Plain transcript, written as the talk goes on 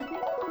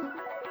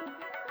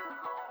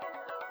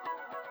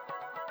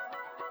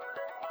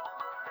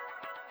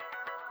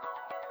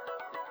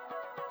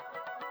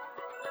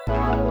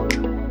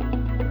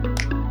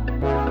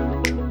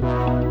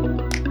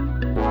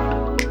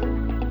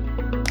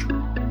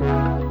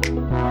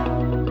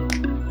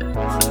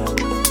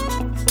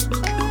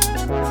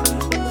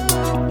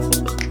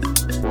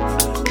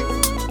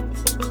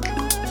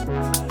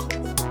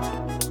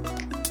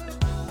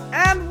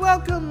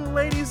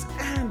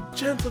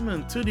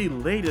gentlemen, to the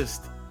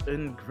latest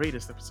and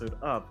greatest episode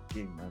of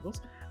Game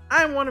Rivals.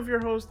 I'm one of your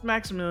hosts,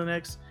 Maximilian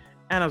X,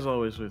 and as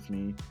always with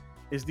me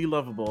is the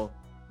lovable,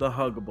 the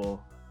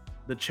huggable,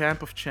 the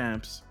champ of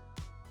champs,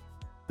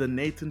 the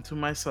Nathan to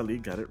my Sully,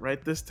 got it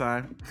right this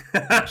time,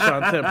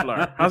 Sean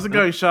Templar. How's it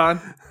going, Sean?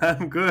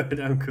 I'm good.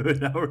 I'm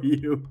good. How are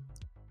you?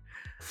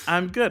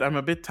 I'm good. I'm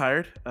a bit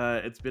tired.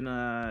 It's been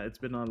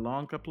a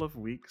long couple of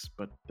weeks,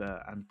 but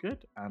I'm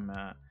good. I'm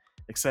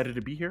excited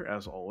to be here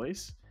as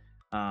always,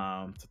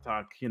 to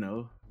talk,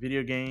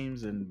 video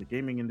games and the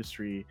gaming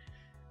industry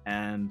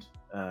and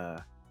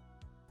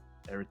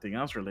everything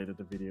else related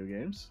to video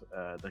games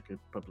that could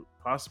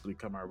possibly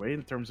come our way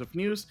in terms of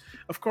news.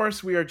 Of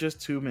course, we are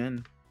just two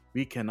men.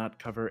 We cannot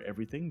cover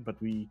everything,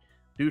 but we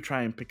do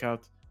try and pick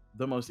out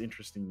the most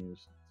interesting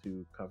news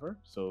to cover.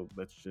 So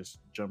let's just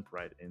jump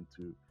right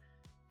into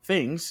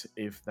things,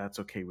 if that's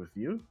okay with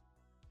you.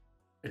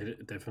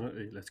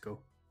 Definitely. Let's go.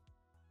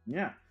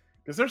 Yeah,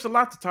 because there's a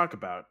lot to talk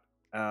about,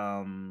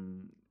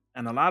 and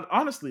a lot.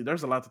 Honestly,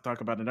 there's a lot to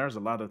talk about, and there's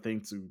a lot of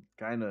things to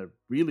kind of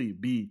really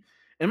be,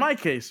 in my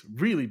case,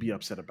 really be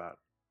upset about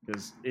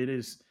because it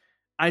is.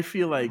 I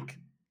feel like,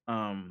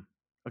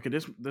 okay,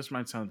 this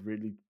might sound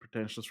really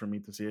pretentious for me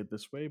to say it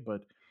this way,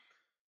 but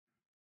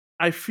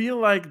I feel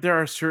like there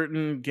are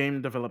certain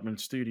game development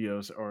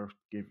studios or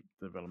game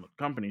development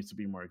companies, to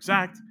be more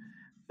exact,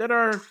 that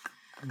are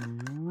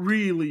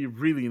really,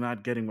 really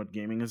not getting what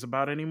gaming is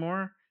about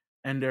anymore.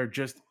 And they're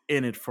just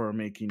in it for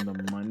making the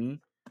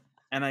money.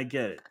 And I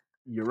get it.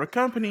 You're a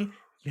company,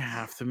 you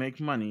have to make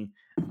money.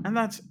 And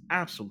that's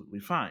absolutely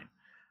fine.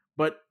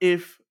 But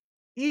if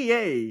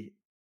EA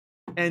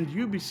and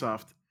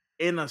Ubisoft,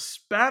 in a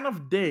span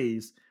of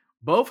days,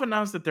 both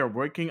announced that they're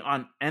working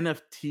on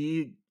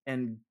NFT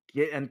and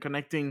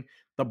connecting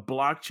the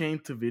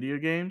blockchain to video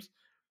games,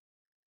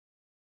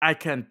 I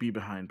can't be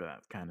behind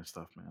that kind of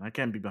stuff, man. I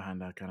can't be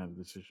behind that kind of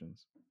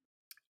decisions.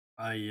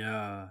 I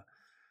uh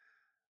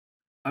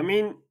I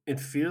mean, it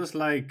feels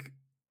like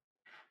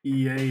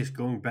EA is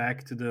going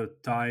back to the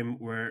time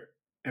where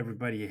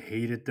everybody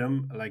hated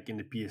them, like in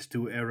the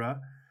PS2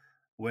 era,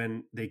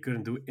 when they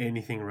couldn't do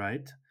anything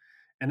right.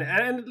 And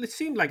it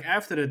seemed like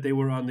after that they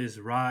were on this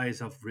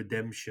rise of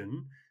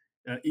redemption.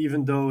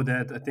 Even though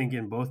that I think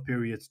in both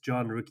periods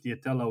John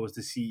Riccitiello was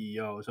the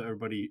CEO, so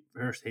everybody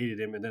first hated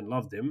him and then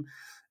loved him,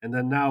 and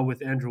then now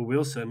with Andrew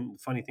Wilson. The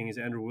funny thing is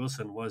Andrew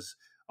Wilson was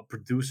a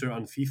producer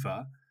on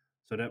FIFA,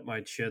 so that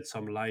might shed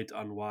some light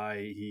on why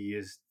he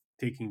is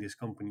taking this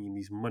company in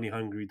this money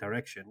hungry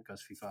direction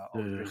because FIFA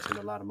always brings in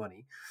Ugh, a lot of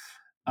money.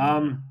 yeah.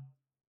 Um,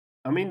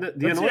 I mean the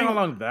Let's see how annoying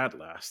long that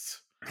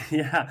lasts.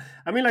 yeah,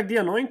 I mean like the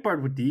annoying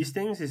part with these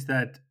things is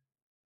that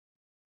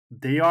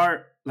they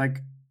are like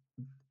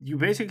you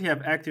basically have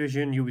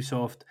Activision,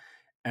 Ubisoft,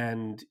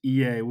 and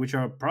EA, which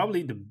are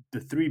probably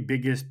the three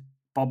biggest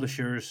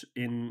publishers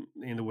in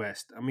the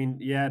West. I mean,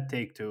 yeah,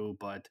 Take Two,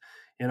 but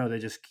they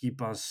just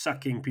keep on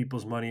sucking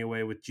people's money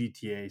away with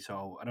GTA,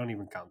 so I don't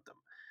even count them.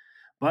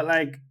 But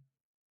like,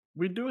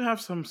 We do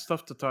have some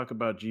stuff to talk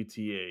about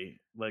GTA,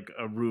 like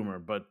a rumor,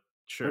 but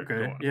sure, go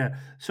okay, on. yeah.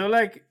 So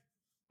like,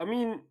 I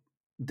mean,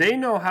 they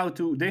know how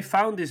to. They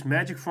found this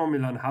magic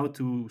formula on how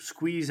to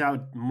squeeze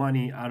out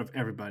money out of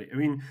everybody. I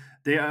mean,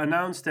 they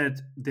announced that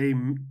they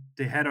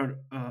had a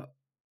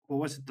what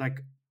was it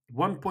like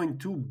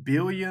 1.2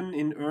 billion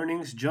in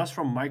earnings just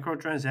from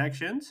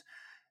microtransactions.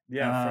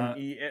 Yeah,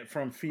 Uh,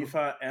 from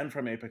FIFA and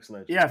from Apex yeah,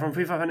 Legends. from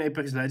FIFA and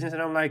Apex Legends,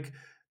 and I'm like,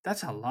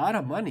 that's a lot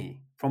of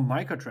money from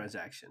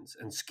microtransactions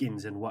and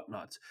skins and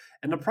whatnot.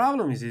 And the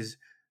problem is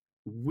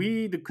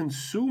we the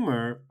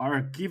consumer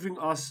are giving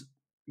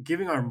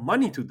our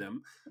money to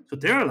them, so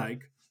they're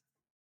like,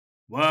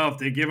 well, if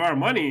they give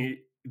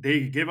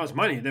us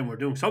money, then we're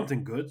doing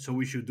something good, so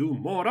we should do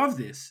more of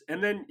this.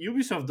 And then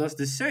Ubisoft does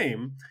the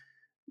same.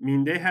 I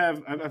mean, they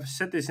have, I've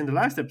said this in the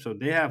last episode,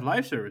 they have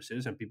live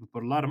services and people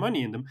put a lot of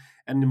money in them.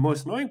 And the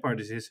most annoying part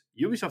is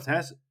Ubisoft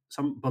has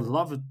some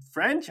beloved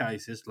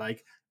franchises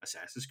like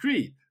Assassin's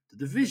Creed, The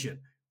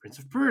Division, Prince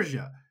of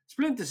Persia,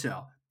 Splinter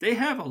Cell. They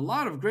have a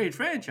lot of great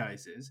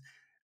franchises,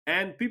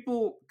 and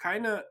people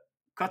kind of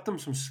cut them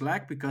some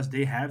slack because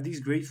they have these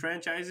great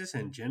franchises,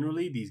 and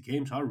generally these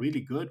games are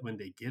really good when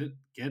they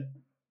get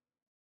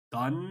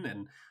done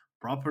and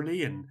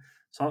properly. And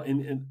so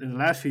in the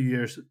last few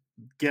years,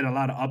 get a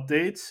lot of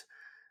updates.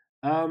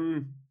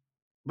 um,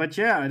 but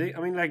yeah, I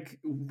mean, like,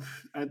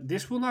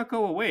 this will not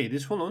go away.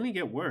 This will only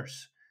get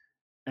worse.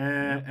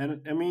 Yep.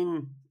 And I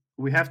mean,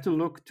 we have to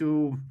look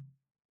to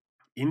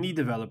indie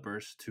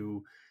developers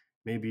to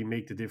maybe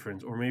make the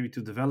difference, or maybe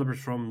to developers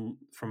from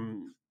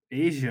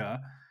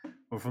Asia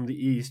or from the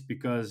East,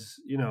 because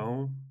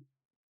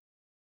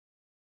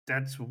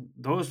that's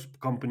those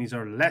companies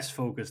are less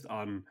focused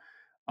on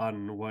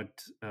what.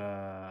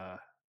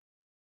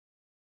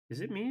 Is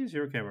it me? Is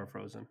your camera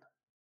frozen?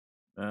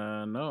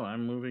 No,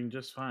 I'm moving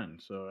just fine,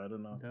 so I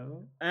don't know.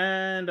 No.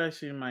 And I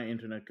see my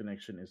internet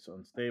connection is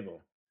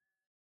unstable.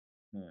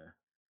 Yeah,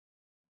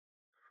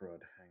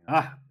 crud. Hang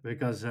on.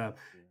 Because Yeah.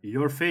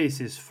 your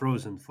face is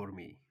frozen for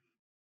me.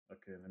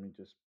 Okay, let me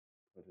just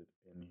put it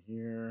in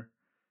here.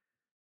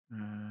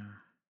 Uh,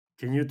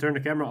 Can you turn the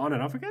camera on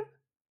and off again?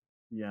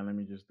 yeah, let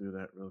me just do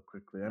that real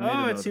quickly. I made a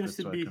Oh, it note of seems it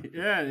to so I can be. fix.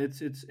 Yeah,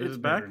 it's Is it's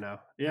it better back? now.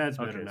 Yeah, it's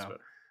Okay, better it's now.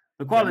 better.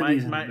 The Yeah, quality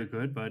isn't that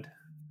good, but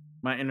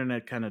my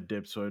internet kind of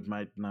dipped, so it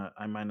might not.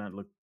 I might not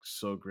look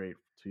so great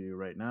to you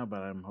right now,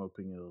 but I'm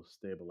hoping it'll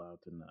stable out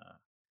and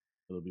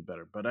it'll be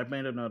better. But I've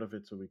made a note of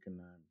it so we can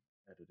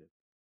edit it.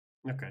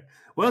 okay.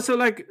 Well, so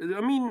like,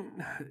 I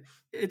mean,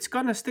 it's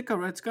gonna stick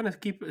around. It's gonna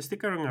keep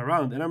sticking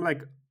around, and I'm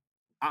like,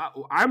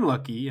 I'm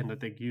lucky, and I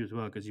think you as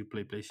well, because you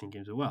play PlayStation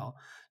games as well.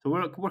 So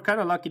we're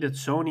kind of lucky that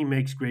Sony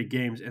makes great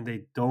games and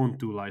they don't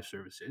do live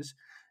services.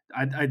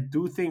 I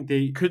do think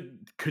they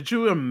Could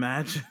you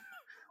imagine?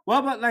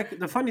 well, but like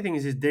the funny thing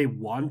is they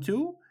want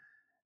to.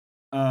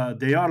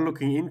 They are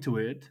looking into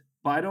it,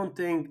 but I don't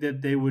think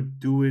that they would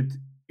do it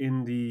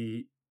in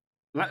the.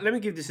 Let me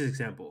give this as an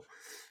example.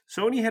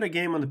 Sony had a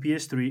game on the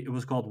PS3. It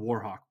was called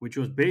Warhawk, which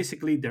was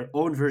basically their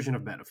own version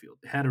of Battlefield.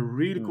 It had a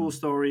really cool Hmm,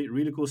 story,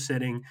 really cool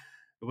setting.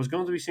 It was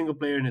going to be single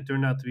player, and it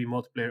turned out to be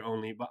multiplayer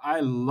only. But I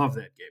love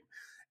that game,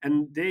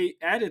 and they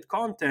added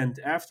content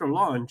after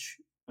launch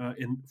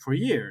in for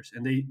years,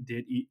 and they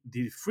did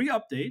free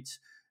updates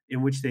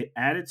in which they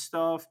added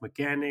stuff,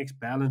 mechanics,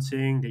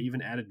 balancing. They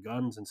even added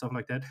guns and stuff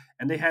like that.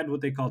 And they had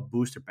what they called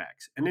booster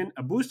packs. And then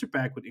a booster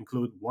pack would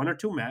include one or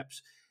two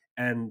maps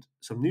and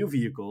some new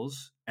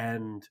vehicles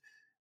and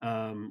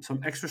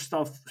some extra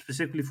stuff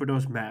specifically for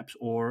those maps,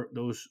 or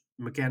those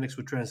mechanics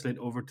would translate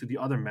over to the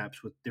other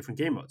maps with different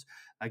game modes.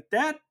 Like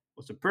that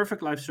was a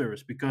perfect live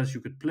service because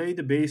you could play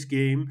the base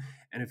game,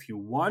 and if you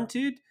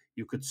wanted,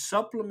 you could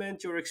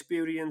supplement your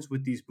experience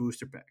with these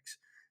booster packs.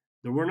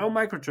 There were no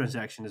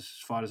microtransactions as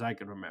far as I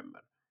can remember.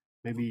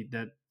 Maybe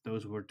that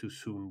those were too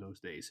soon those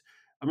days.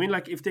 I mean,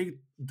 like if they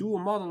do a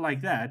model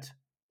like that,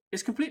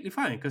 it's completely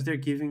fine because they're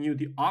giving you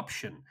the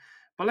option.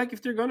 But like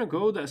if they're gonna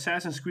go the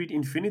Assassin's Creed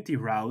Infinity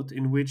route,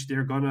 in which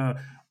they're gonna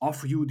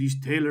offer you these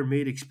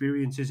tailor-made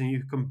experiences and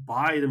you can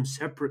buy them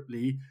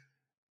separately,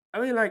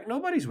 I mean, like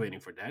nobody's waiting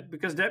for that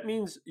because that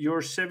means your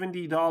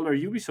 $70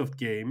 Ubisoft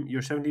game,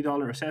 your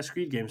 $70 Assassin's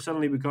Creed game,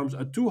 suddenly becomes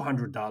a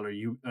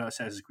 $200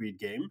 Assassin's Creed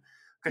game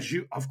because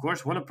you, of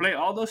course, want to play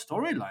all those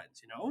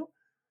storylines.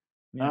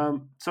 yeah.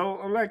 So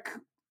I'm like,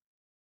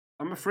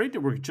 I'm afraid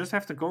that we just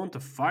have to go on to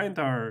find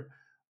our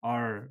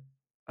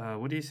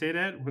what do you say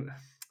that?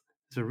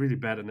 It's a really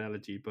bad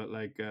analogy, but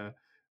like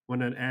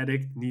when an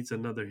addict needs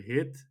another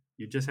hit,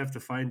 you just have to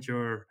find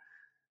Your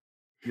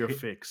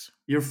fix.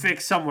 your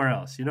fix somewhere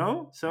else,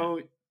 Yeah.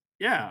 So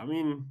yeah, I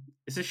mean,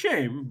 it's a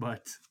shame,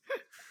 but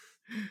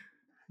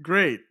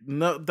Great.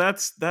 No,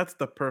 that's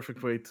the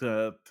perfect way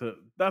to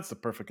that's the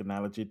perfect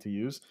analogy to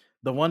use.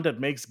 The one that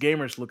makes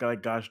gamers look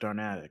like gosh darn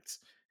addicts.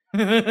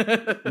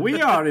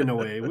 we are in a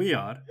way. We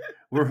are.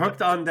 We're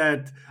hooked on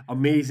that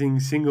amazing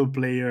single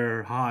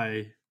player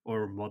high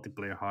or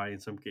multiplayer high in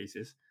some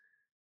cases.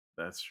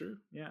 That's true.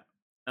 Yeah.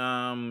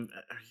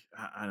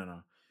 I don't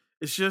know.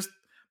 It's just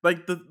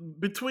like the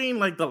between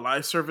like the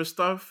live service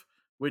stuff,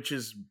 which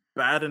is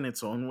bad in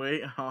its own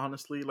way.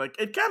 Honestly, like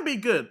it can be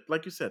good.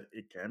 Like you said,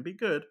 it can be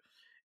good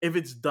if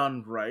it's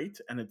done right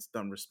and it's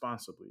done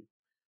responsibly.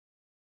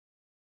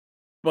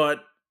 But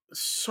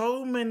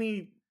so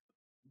many,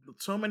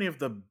 so many of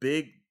the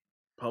big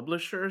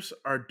publishers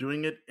are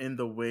doing it in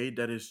the way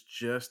that is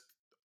just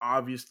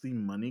obviously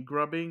money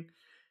grubbing.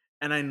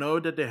 And I know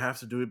that they have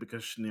to do it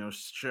because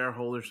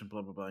shareholders and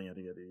blah blah blah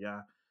yada yada.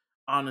 Yeah,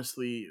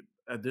 honestly,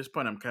 at this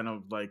point, I'm kind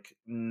of like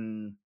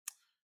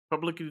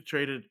publicly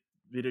traded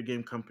video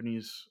game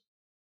companies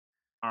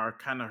are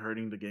kind of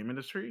hurting the game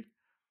industry.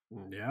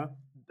 Yeah.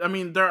 I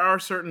mean, there are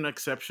certain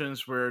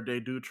exceptions where they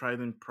do try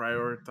and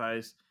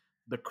prioritize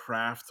the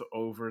craft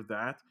over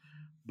that,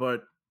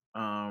 but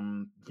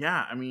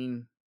yeah, I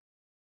mean,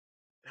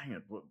 dang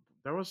it,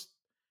 there was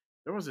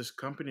there was this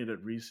company that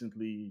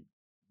recently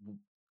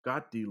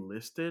got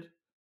delisted,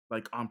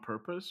 like on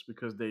purpose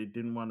because they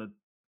didn't want to.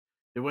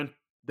 They went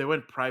they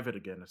went private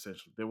again.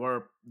 Essentially, they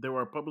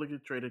were a publicly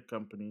traded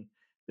company.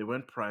 They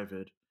went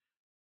private.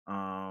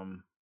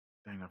 Um,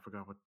 dang, I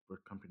forgot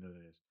what company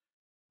that is.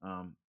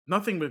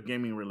 Nothing with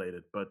gaming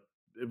related, but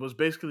it was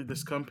basically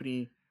this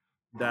company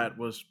that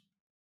was,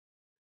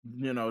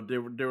 they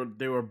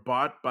were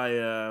bought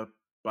by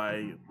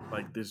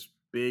like this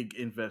big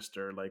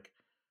investor, like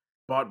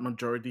bought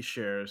majority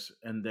shares,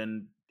 and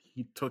then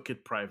he took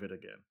it private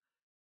again.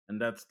 And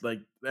that's like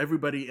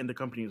everybody in the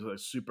company is like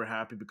super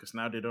happy because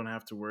now they don't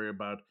have to worry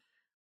about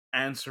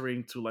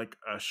answering to like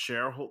a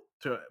shareholder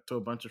to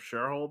a bunch of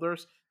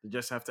shareholders. They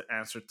just have to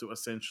answer to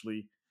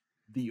essentially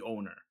the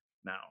owner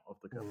now of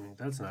the company.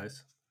 That's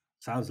nice.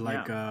 Sounds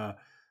like Yeah.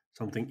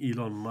 something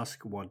Elon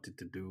Musk wanted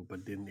to do but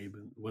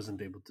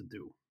wasn't able to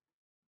do.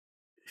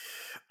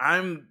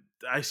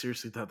 I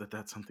seriously thought that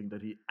that's something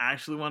that he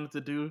actually wanted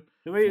to do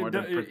Wait, more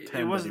than it pretend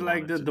that was he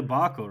like wanted the to.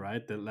 debacle,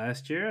 right? The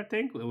last year, I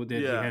think, that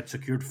he Yeah. had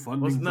secured Was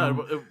funding no,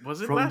 from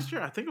was it last from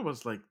year? I think it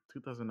was like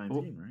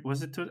 2019, right?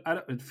 was it? I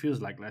don't, it feels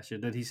like last year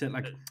that he said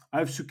like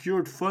I've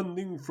secured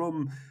funding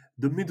from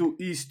the Middle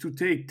East to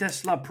take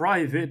Tesla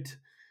private,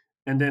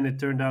 and then it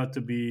turned out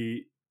to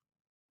be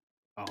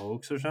a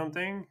hoax or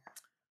something.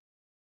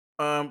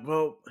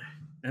 Well,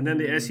 And then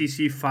the mm,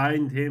 SEC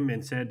fined him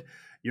and said,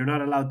 "You're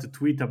not allowed to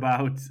tweet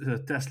about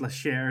Tesla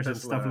shares and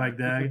stuff Tesla. like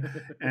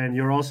that, and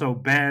you're also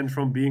banned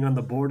from being on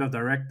the board of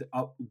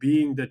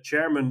being the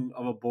chairman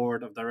of a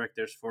board of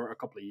directors for a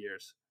couple of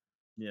years."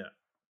 Yeah.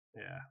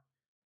 Yeah,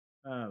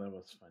 That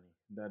was funny.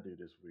 That dude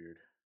is weird.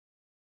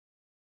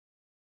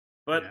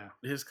 But yeah,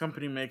 his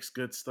company makes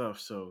good stuff,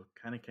 so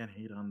kind of can't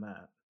hate on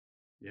that.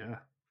 yeah,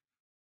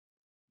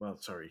 Well,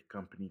 sorry,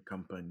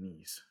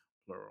 companies,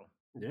 plural.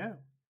 yeah.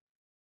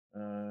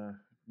 Uh,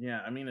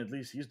 yeah, I mean, at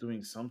least he's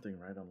doing something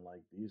right,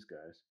 unlike these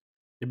guys.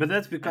 Yeah, but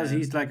that's because And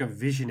he's like a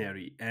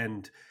visionary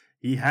and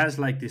he has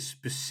like this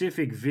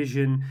specific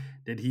vision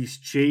that he's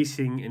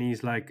chasing. And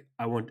he's like,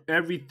 I want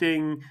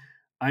everything.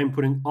 I'm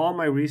putting all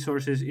my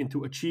resources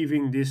into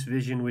achieving this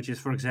vision, which is,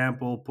 for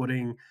example,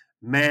 putting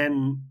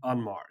man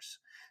on Mars.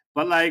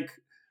 But like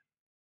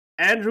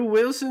Andrew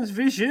Wilson's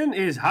vision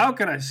is, how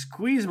can I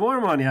squeeze more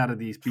money out of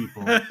these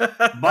people?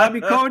 Bobby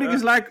Kotick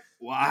is like,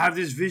 well, I have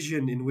this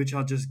vision in which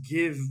I'll just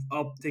give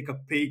up, take a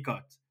pay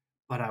cut,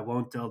 but I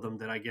won't tell them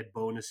that I get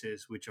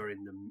bonuses, which are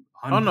in the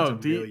oh hundreds no,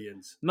 of the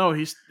millions no,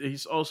 he's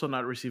also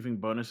not receiving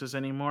bonuses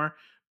anymore.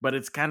 But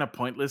it's kind of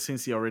pointless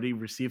since he already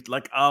received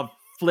like a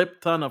flip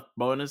ton of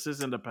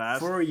bonuses in the past,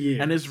 for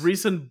and his years.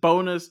 recent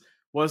bonus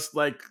was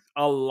like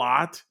a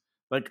lot.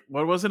 Like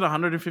what was it,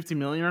 150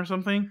 million or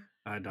something?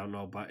 I don't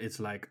know, but it's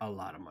like a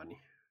lot of money.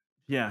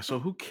 Yeah, so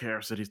who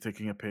cares that he's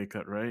taking a pay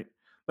cut, right?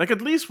 Like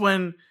like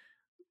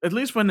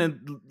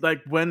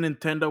when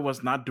Nintendo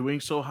was not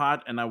doing so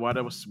hot and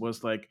Iwata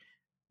was like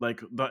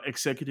the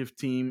executive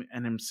team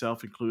and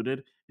himself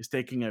included is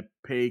taking a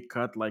pay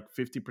cut, like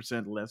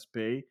 50% less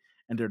pay,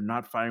 and they're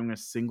not firing a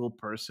single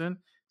person.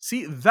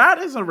 See, that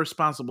is a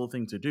responsible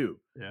thing to do.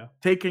 Yeah.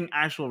 Taking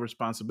actual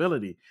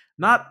responsibility.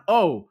 Not,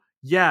 oh,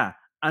 yeah,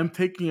 I'm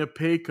taking a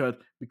pay cut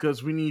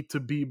because we need to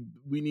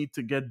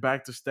get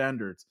back to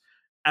standards.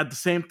 At the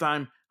same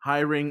time,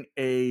 hiring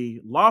a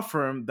law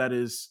firm that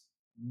is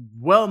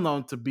well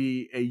known to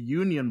be a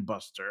union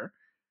buster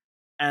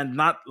and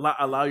not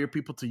allow your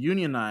people to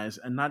unionize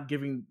and not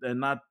giving and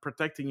not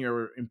protecting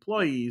your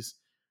employees,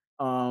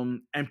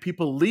 and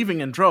people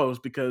leaving in droves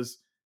because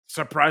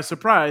surprise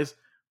surprise,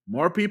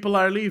 more people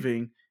are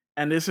leaving.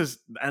 And this is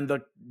and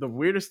the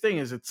weirdest thing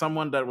is it's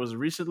someone that was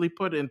recently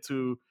put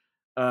into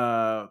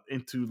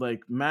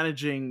like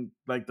managing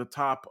like the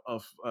top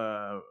of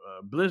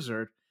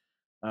Blizzard,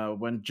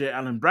 when J.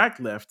 Allen Brack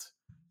left.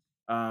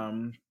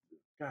 um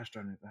Gosh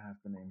darn it, I have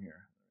the name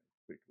here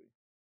quickly.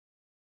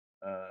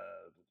 uh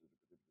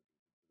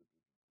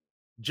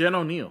Jen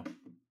O'Neill.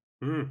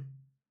 Hmm.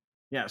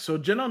 Yeah, so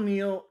Jen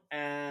O'Neill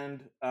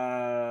and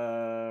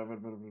where's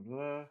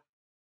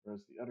the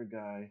other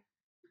guy?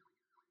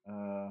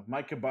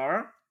 Mike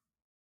Ibarra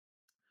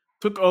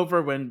took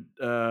over when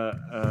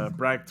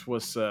Bracht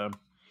was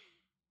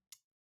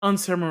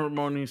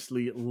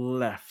unceremoniously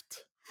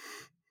left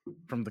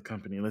from the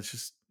company. Let's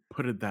just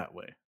put it that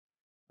way.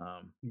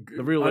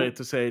 The real way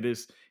to say it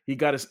is he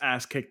got his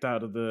ass kicked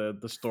out of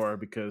the store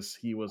because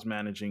he was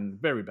managing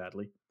very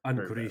badly, very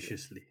badly.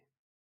 Ungraciously.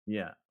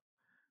 Yeah.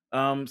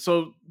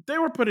 So they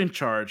were put in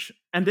charge,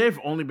 and they've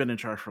only been in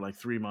charge for like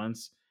 3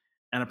 months,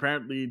 and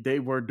apparently they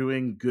were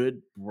doing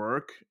good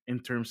work in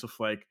terms of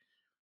like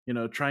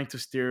trying to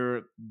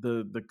steer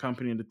the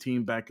company and the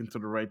team back into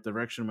the right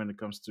direction when it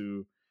comes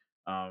to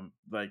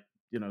like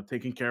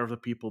taking care of the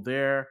people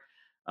there,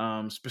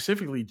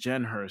 specifically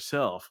Jen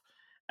herself.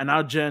 And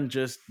now Jen,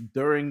 just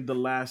during the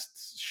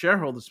last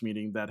shareholders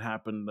meeting that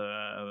happened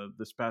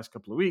this past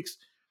couple of weeks,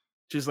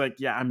 she's like,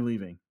 "Yeah, I'm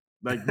leaving."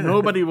 Like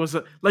nobody was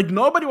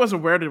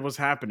aware that it was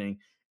happening.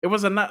 It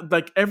was a not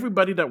like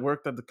everybody that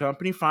worked at the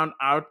company found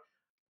out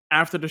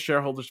after the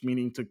shareholders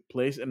meeting took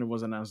place and it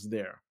was announced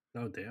there.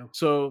 Oh, damn.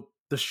 So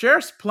the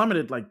shares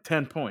plummeted like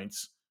 10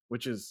 points,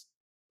 which is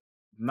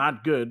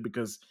not good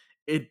because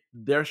it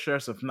their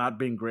shares have not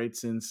been great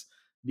since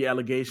the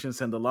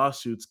allegations and the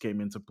lawsuits came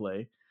into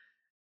play.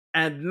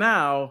 And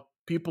now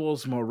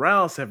people's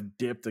morals have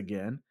dipped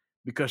again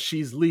because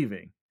she's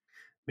leaving.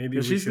 Maybe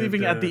Because we she's should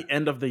leaving at the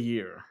end of the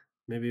year.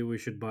 maybe we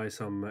should buy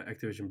some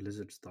Activision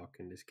Blizzard stock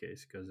in this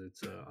case because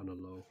it's on a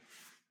low.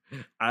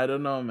 I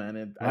don't know,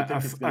 man. I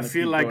think it's I gonna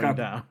feel keep like going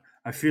down.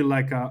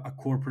 a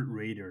corporate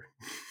raider.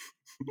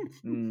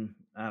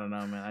 I don't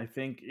know, man. I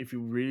think if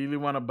you really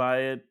want to buy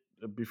it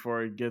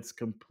before it gets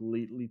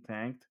completely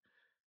tanked,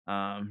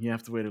 you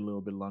have to wait a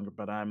little bit longer.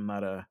 But I'm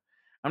not a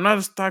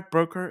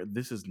stockbroker.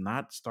 This is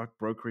not stock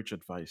brokerage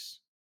advice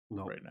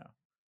No, right now.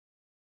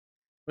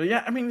 But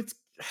yeah, I mean, it's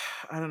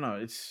I don't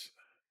know.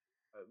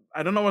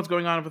 I don't know what's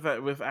going on with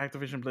that with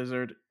Activision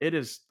Blizzard. It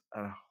is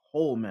a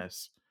whole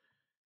mess,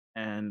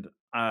 and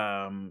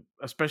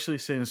especially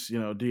since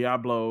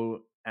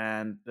Diablo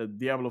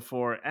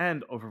 4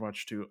 and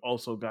Overwatch 2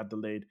 also got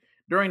delayed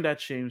during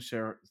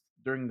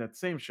during that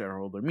same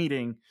shareholder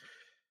meeting.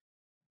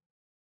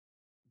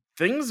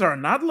 Things are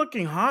not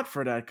looking hot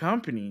for that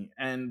company,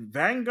 and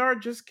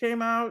Vanguard just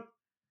came out.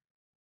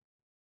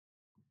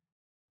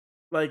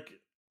 Like,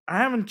 I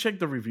haven't checked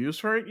the reviews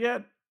for it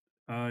yet.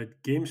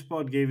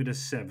 GameSpot gave it a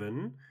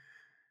 7.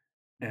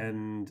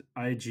 and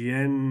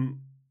IGN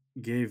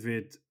gave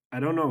it. I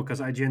don't know because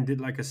IGN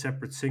did like a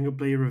separate single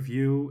player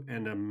review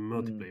and a Mm.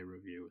 multiplayer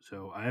review,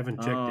 so I haven't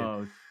checked it.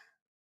 Oh,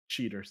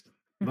 cheaters.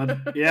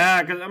 But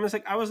yeah, because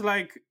I was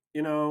like,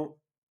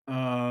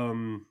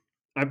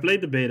 I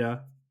played the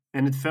beta,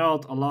 and it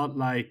felt a lot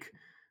like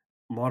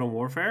Modern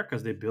Warfare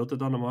because they built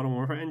it on the Modern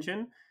Warfare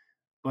engine,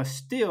 but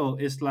still,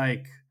 it's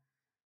like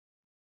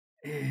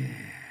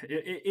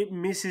it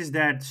misses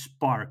that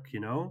spark,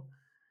 Did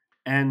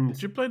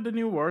And you play the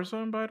new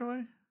Warzone, by the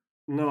way?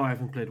 no, I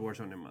haven't played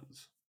Warzone in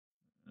months.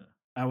 Yeah.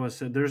 I was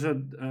there's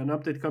an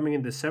update coming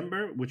in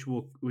December,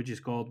 which is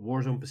called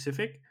Warzone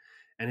Pacific,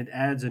 and it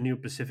adds a new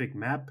Pacific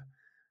map,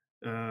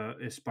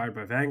 inspired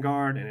by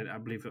Vanguard, and I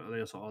believe they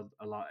also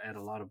add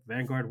a lot of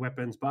Vanguard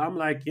weapons. But I'm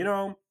like,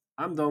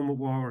 I'm done with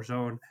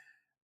Warzone.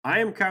 I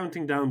am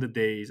counting down the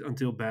days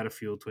until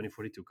Battlefield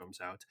 2042 comes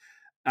out.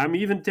 I'm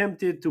even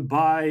tempted to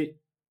buy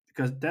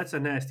because that's a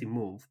nasty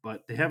move.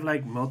 But they have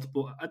like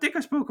multiple. I think I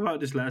spoke about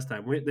this last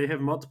time. They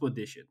have multiple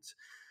editions.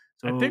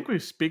 I think So we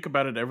speak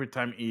about it every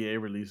time EA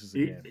releases a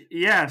game.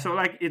 yeah, so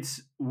like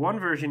it's one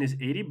version is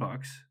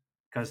 $80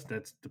 because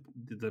that's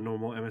the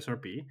normal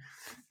MSRP,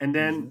 and Hmm.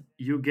 then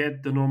you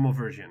get the normal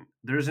version.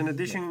 There's an Yeah.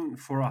 edition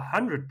for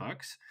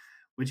 $100,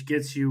 which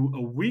gets you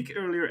a week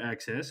earlier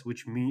access,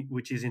 which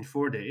is in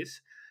 4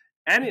 days,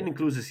 and it Yeah.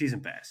 includes a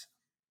season pass.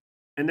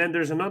 And then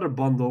there's another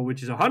bundle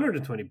which is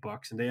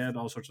 $120, and they add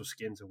all sorts of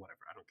skins and whatever.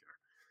 I don't care.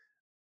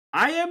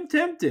 I am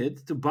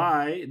tempted to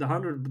buy the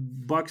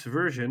 $100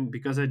 version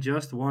because I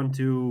just want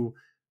to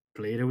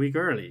play it a week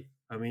early.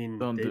 I mean,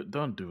 Don't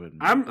do it,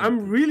 man. I'm Don't I'm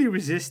do it. really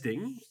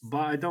resisting,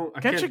 but I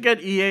Can't you can't.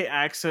 get EA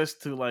access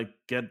to like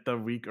get the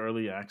week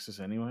early access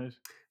anyways?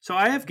 So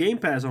I have Game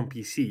Pass on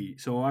PC,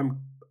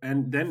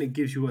 and then it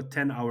gives you a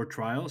 10-hour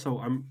trial. So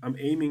I'm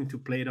aiming to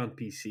play it on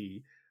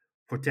PC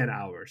for 10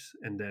 hours,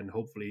 and then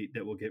hopefully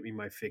that will get me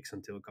my fix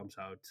until it comes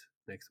out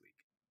next week.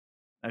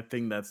 I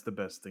think that's the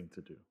best thing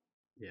to do.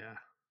 Yeah,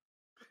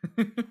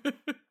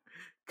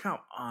 Come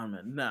on,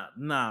 man.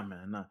 Nah,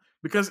 man, nah.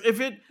 Because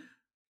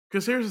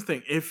here's the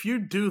thing: if you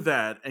do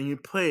that and you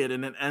play it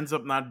and it ends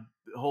up not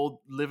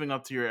living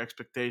up to your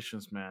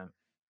expectations, man,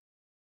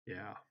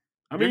 yeah.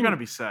 I you're gonna mean,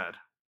 be sad.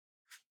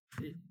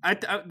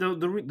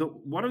 the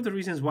one of the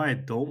reasons why I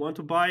don't want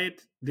to buy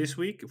it this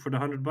week for the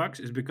 $100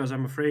 is because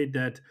I'm afraid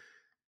that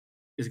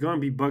it's going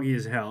to be buggy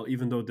as hell,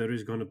 even though there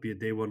is going to be a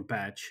day one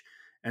patch.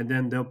 And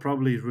then they'll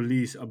probably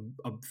release a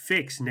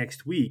fix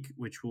next week,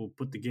 which will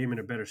put the game in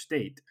a better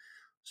state.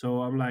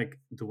 So I'm like,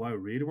 do I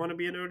really want to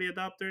be an early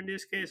adopter in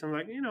this case? I'm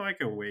like, I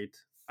can wait.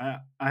 I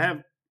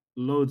have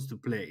loads to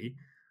play,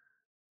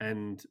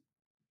 and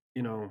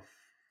you know,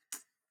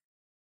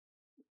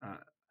 uh,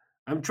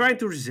 I'm trying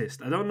to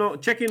resist. I don't know.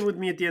 Check in with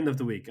me at the end of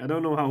the week. I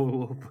don't know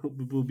how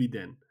it will be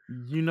then.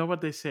 You know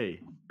what they say: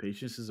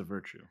 patience is a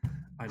virtue.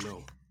 I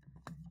know.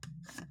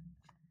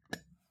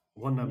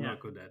 One I'm Yeah. not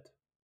good at.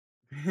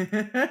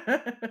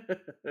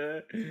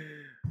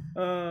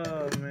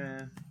 Oh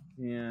man.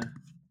 Yeah.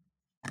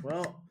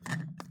 Well,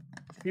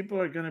 people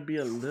are gonna be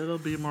a little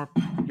bit more.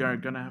 You're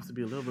gonna have to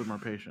be a little bit more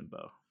patient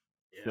though,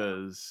 Yeah.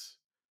 because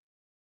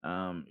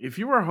if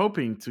you were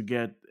hoping to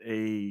get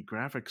a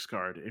graphics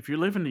card, if you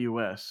live in the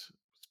US,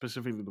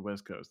 specifically the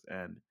West Coast,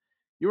 and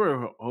you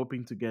were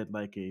hoping to get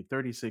like a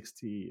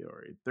 3060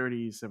 or a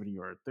 3070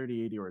 or a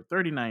 3080 or a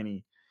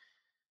 3090,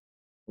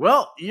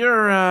 well,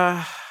 you're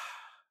out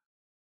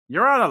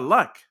of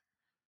luck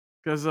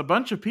because a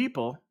bunch of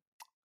people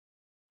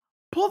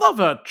pulled off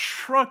a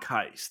truck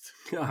heist.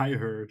 I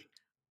heard.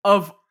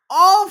 Of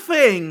all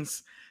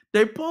things,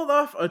 they pulled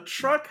off a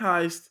truck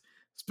heist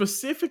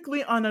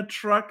specifically on a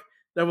truck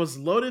that was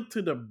loaded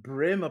to the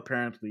brim,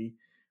 apparently,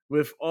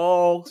 with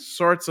all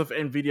sorts of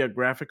NVIDIA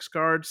graphics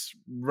cards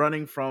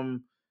running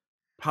from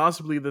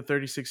possibly the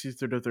 3060s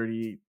to the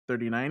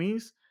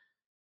 3090s.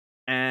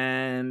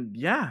 And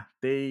yeah,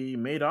 they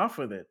made off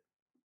with it.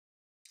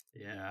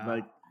 Yeah.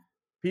 Like,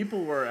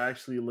 people were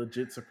actually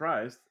legit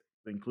surprised,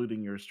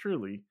 including yours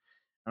truly.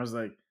 I was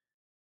like,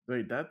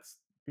 wait, that's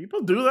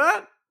people do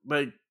that?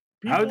 Like,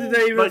 How did people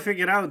they even like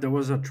figure out there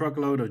was a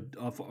truckload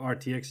of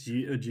RTX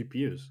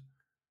GPUs?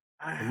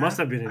 I It must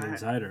have have been an I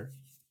insider.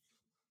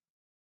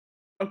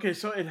 okay,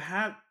 so it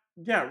had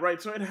yeah, right.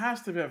 So it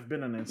has to have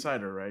been an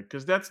insider, right?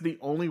 Because that's the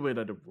only way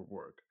that it would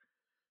work.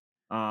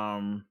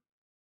 Um,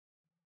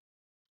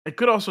 it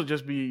could also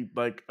just be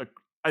like a.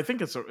 I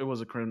think it was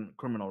a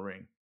criminal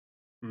ring.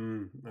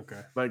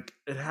 Okay. Like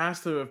it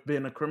has to have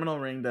been a criminal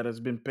ring that has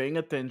been paying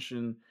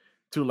attention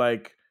to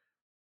like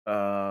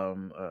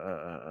um uh,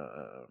 uh,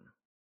 uh, uh,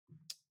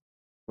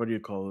 what do you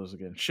call those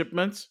again?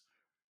 Shipments,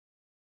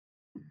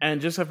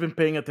 and just have been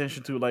paying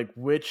attention to like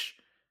which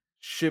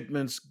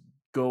shipments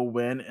go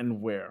when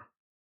and where.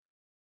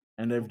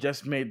 And they've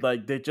just made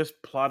like they just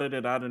plotted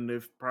it out and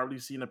they've probably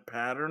seen a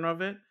pattern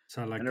of it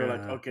Sound and like they're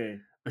like, okay,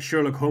 a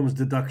Sherlock Holmes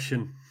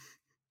deduction.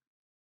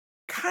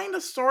 kind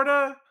of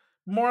sorta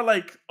more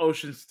like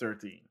Ocean's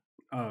 13,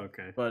 Oh,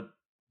 okay. but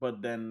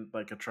then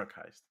like a truck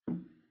heist.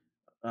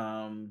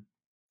 um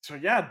So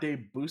yeah, they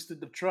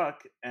boosted the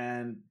truck,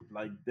 and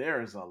like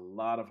there's a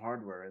lot of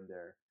hardware in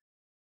there.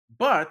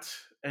 But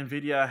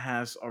Nvidia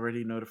has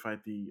already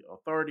notified the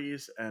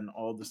authorities, and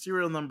all the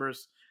serial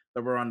numbers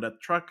that were on that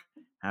truck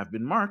have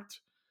been marked.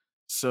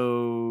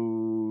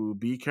 So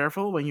be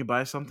careful when you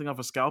buy something off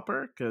a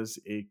scalper because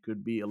it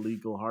could be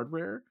illegal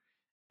hardware,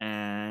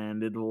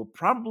 and it will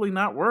probably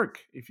not work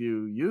if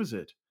you use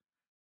it.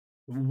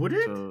 Would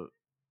it? So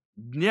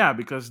yeah,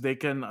 because they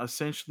can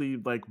essentially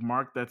like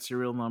mark that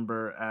serial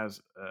number as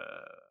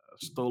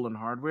stolen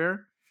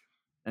hardware.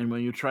 And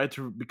when you try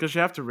to, because you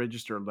have to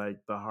register like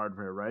the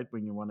hardware, right?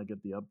 When you want to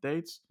get the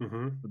updates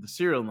Mm-hmm. with the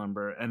serial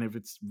number, and if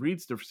it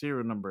reads the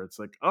serial number, it's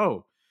like,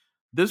 oh,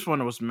 this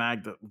one was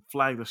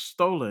flagged as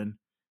stolen.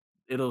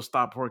 It'll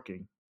stop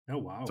working. Oh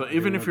wow, So I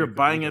didn't know they could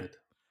do that.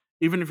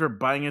 even if you're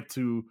buying it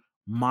to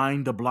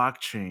mine the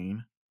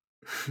blockchain,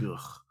 ugh,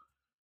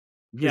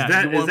 yeah,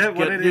 Is that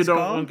what it you is don't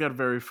won't called? get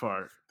very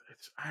far.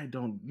 I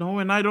don't know,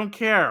 and I don't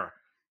care.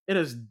 It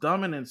is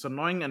dumb and it's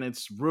annoying and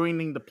it's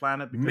ruining the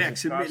planet because it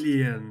costs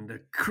Maximilian, the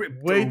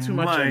way crypto too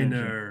much energy.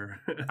 miner.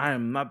 I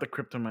am not the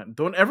crypto miner.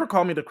 Don't ever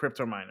call me the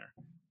crypto miner.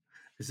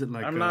 Is it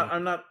like I'm not.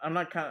 I'm not. I'm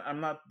not. I'm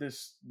not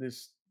this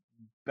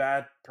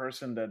bad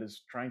person that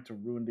is trying to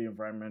ruin the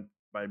environment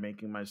by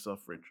making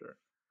myself richer.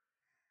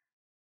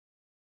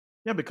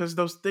 Yeah, because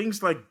those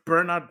things like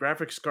burn out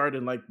graphics card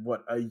in like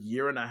what, a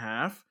year and a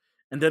half,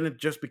 and then it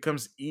just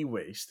becomes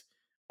e-waste.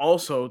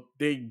 Also,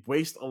 they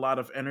waste a lot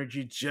of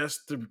energy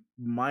just to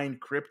mine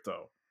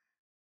crypto.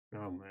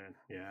 oh man,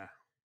 yeah.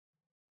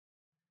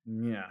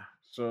 Yeah,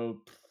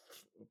 so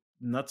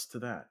nuts to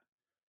that.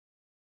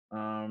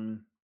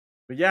 Um,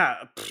 but yeah,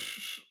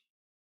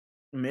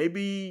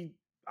 maybe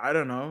I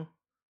don't know.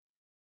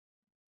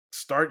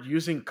 Start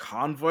using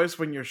convoys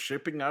when you're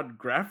shipping out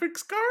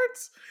graphics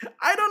cards.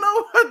 I don't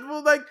know what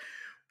will like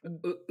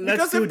Let's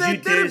because do if they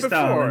did GTA it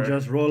style and before,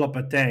 just roll up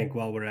a tank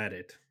while we're at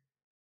it.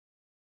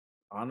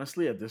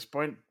 honestly, at this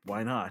point,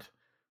 why not?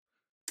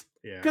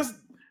 Yeah.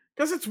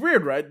 Because it's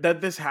weird, right? That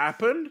this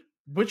happened,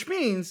 which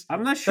means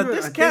I'm not that sure.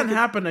 this I can think it,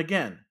 happen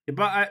again.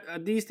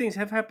 but these things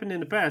have happened in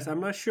the past. I'm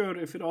not sure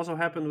if it also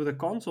happened with a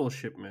console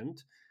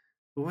shipment.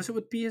 Or was it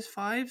with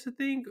PS5s? I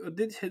think. Or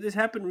did this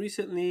happen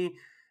recently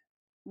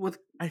with?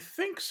 I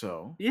think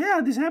so.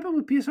 Yeah, this happened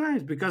with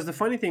PS5s because the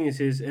funny thing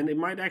is, and it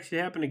might actually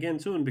happen again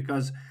soon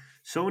because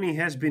Sony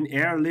has been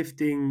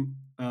airlifting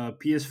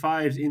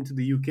PS5s into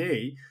the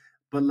UK,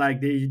 but like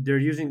they're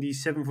using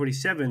these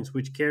 747s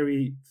which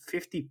carry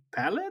 50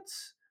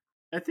 pallets,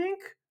 I think,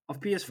 of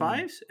Hmm.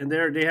 PS5s, and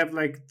they have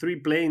like three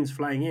planes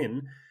flying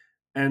in,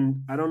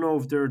 and I don't know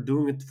if they're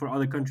doing it for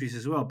other countries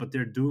as well, but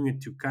they're doing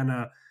it to kind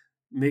of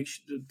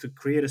to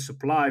create a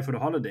supply for the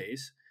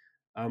holidays.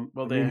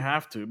 Well, I they mean,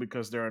 have to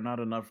because there are not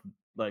enough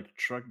like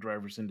truck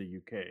drivers in the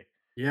UK.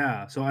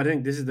 yeah, so I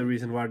think this is the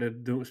reason why they're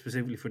doing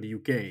specifically for the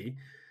UK,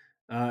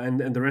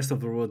 and the rest of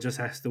the world just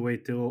has to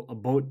wait till a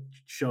boat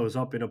shows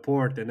up in a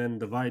port and then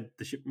divide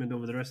the shipment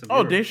over the rest of Oh,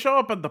 Europe. they show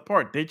up at the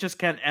port. They just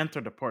can't enter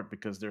the port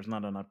because there's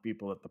not enough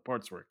people at the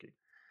ports working.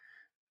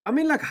 I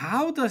mean, like,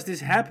 how does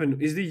this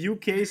happen? Is the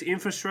UK's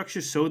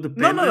infrastructure so No, no, no.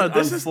 dependent on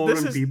This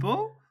foreign is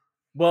people?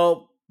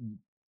 well,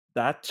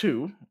 that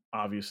too,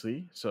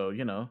 obviously. So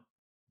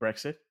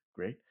Brexit,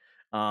 great.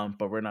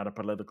 But we're not a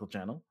political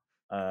channel.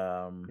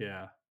 Um, Yeah, we don't want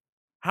to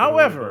go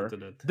However, into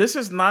that. this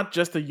is not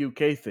just a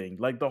UK thing.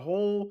 Like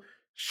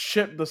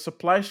the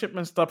supply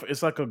shipment stuff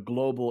is like a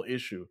global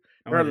issue.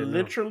 Oh, There I are didn't know.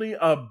 literally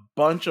a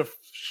bunch of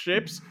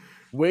ships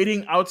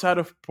waiting outside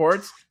of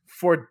ports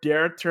for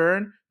their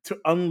turn to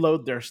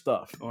unload their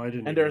stuff. Oh, I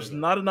didn't And even know there's that.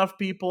 not enough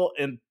people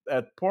in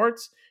at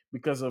ports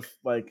because of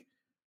like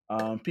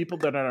people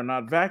that are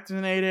not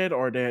vaccinated,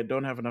 or they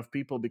don't have enough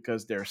people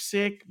because they're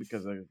sick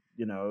because of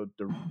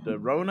the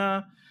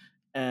Rona,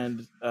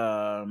 and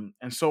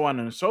so on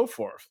and so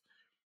forth.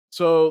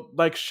 So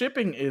like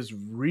shipping is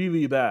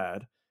really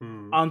bad.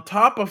 Hmm. On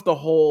top of the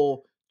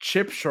whole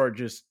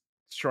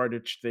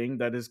shortage thing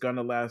that is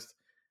gonna last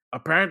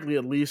apparently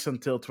at least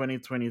until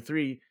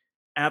 2023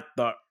 at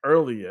the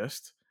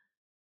earliest.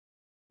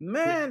 Yeah.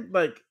 Man,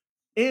 like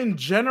in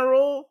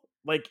general,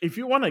 like if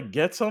you want to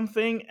get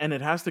something and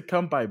it has to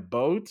come by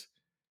boat,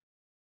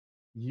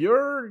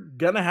 you're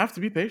gonna have to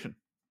be patient.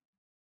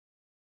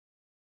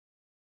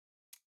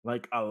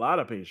 Like a lot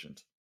of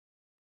patience.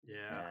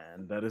 Yeah.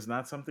 And that is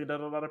not something that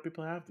a lot of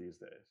people have these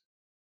days.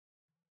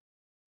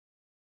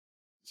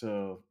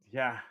 So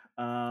yeah.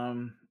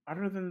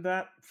 Other than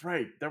that,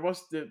 right? The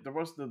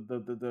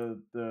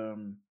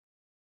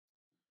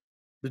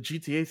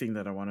GTA thing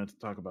that I wanted to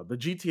talk about. The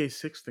GTA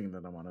 6 thing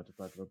that I wanted to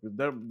talk about.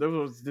 There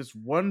was this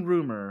one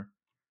rumor.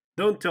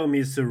 Don't tell me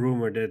it's a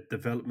rumor that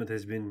development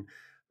has been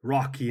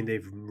rocky and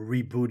they've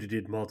rebooted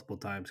it multiple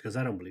times because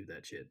I don't believe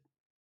that shit.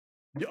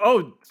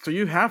 Oh, so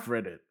you have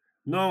read it?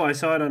 No, I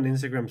saw it on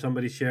Instagram.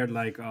 Somebody shared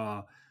like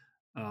an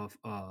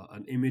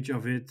image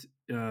of it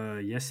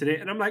yesterday,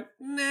 and I'm like,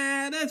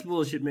 nah, that's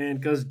bullshit, man.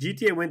 Because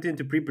GTA went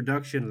into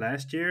pre-production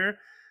last year,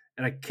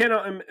 and I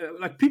cannot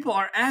like people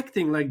are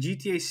acting like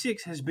GTA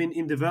 6 has been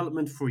in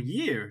development for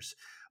years,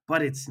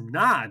 but it's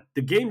not.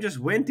 The game just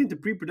went into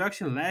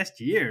pre-production last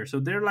year, so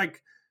they're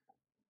like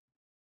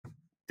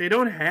they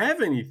don't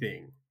have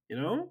anything, you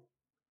know.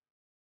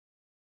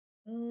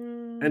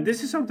 And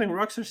this is something Mm,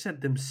 Rockstar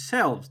said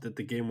themselves that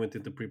the game went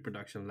into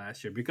pre-production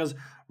last year because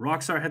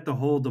Rockstar had the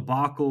whole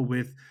debacle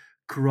with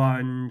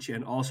crunch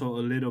and also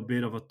a little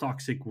bit of a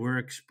toxic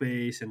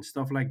workspace and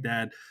stuff like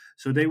that.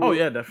 So they oh were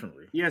yeah,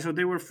 definitely. yeah, so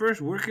they were first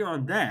working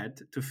on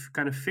that to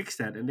kind of fix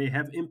that, and they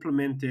have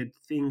implemented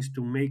things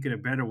to make it a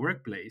better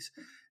workplace.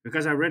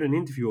 Because I read an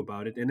interview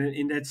about it, and then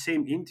in that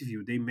same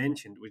interview they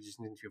mentioned, which is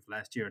an interview of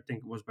last year, I think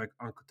it was by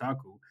on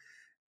Kotaku,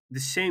 the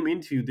same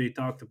interview they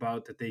talked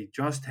about that they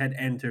just had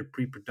entered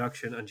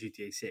pre-production on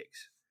GTA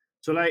 6.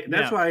 So like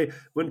that's Yeah. why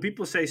when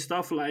people say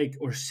stuff like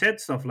or said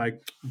stuff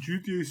like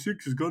GTA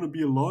 6 is gonna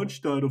be a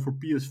launch title for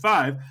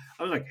PS5,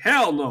 I was like,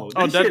 hell no,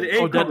 Oh, this shit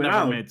ain't that coming never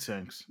out. made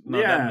sense. No,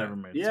 that Yeah, never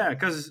made yeah, sense.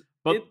 because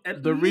But it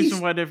at the reason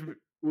least why they've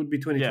would be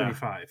yeah.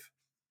 2025.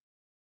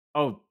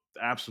 Oh,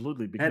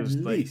 absolutely. At Because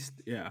like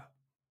least, yeah.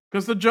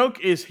 because the joke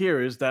is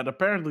here is that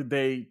apparently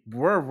they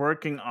were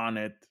working on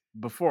it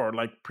before,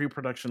 like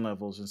pre-production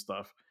levels and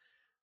stuff.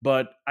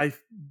 But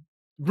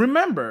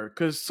remember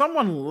because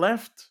someone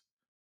left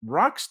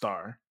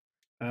Rockstar.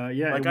 Yeah,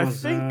 it Like I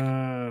was think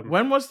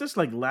when was this?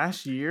 Like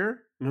last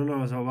year? no, it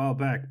was a while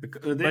back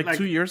because they Like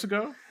two like years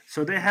ago?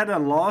 so they had a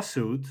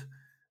lawsuit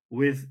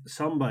with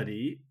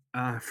somebody.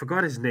 I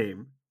forgot his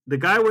name. The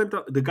guy went.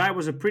 The guy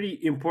was a pretty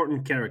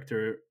important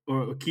character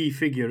or a key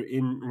figure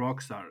in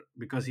Rockstar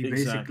because he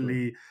Exactly.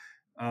 basically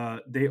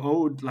they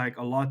owed like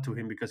a lot to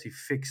him because he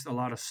fixed a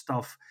lot of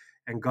stuff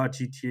and got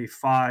GTA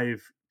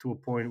 5 to a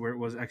point where it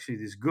was actually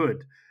this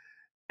good.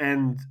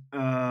 And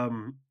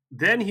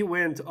then he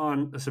went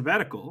on a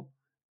sabbatical.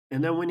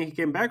 And then when he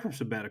came back from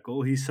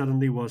sabbatical, he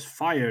suddenly was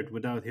fired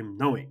without him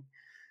knowing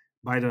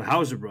by the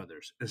Hauser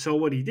brothers. And so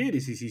what he did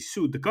is he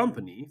sued the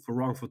company for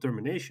wrongful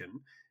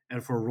termination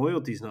and for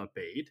royalties not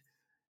paid.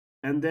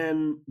 And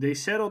then they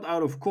settled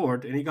out of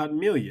court and he got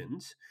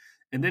millions.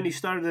 And then he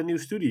started a new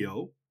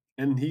studio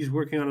and he's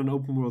working on an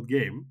open world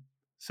game.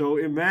 So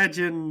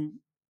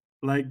imagine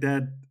like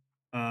that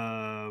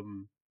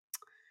um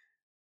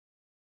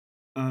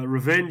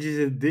revenge is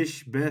a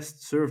dish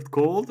best served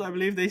cold, I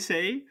believe they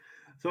say.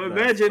 So That's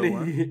imagine the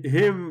one.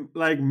 him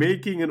like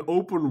making an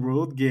open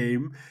world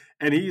game,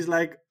 and he's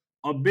like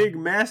a big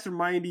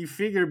mastermindy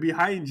figure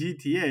behind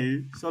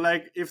GTA. So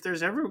like, if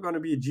there's ever going to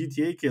be a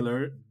GTA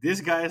killer, this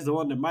guy is the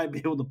one that might be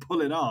able to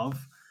pull it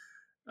off.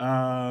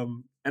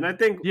 And I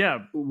think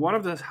Yeah, one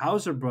of the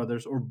Hauser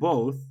brothers, or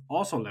both,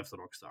 also left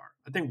Rockstar.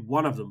 I think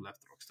one of them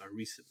left Rockstar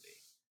recently.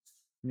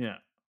 yeah.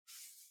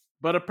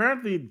 But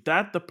apparently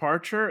that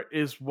departure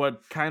is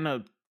what kind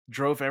of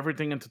drove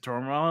everything into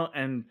turmoil,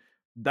 and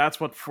that's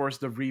what forced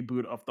the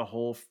reboot of the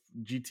whole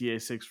GTA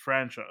 6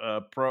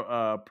 franchise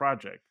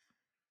project.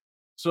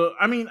 So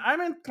I mean, I'm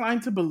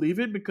inclined to believe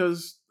it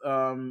because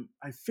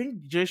I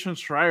think Jason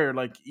Schreier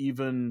like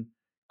even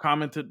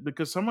commented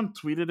because someone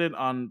tweeted it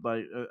on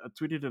like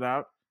tweeted it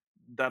out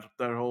that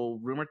whole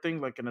rumor thing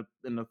like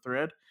in a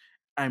thread.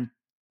 I'm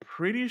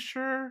pretty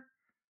sure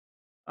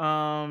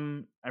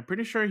I'm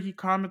pretty sure he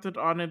commented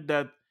on it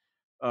that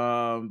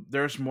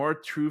there's more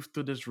truth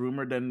to this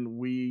rumor than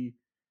we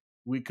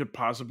could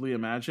possibly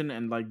imagine,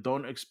 and like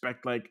don't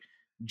expect like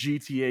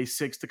GTA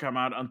 6 to come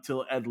out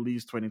until at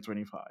least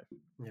 2025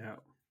 Yeah.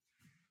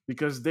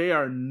 because they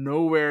are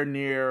nowhere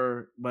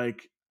near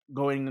like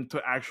going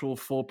into actual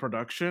full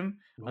production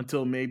Nope.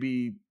 until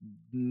maybe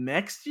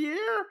next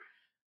year,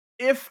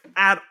 if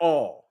at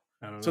all.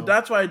 I don't So know.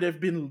 that's why they've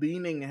been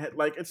leaning ahead.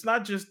 Like it's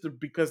not just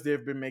because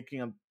they've been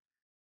making a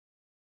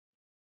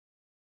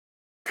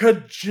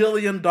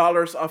cajillion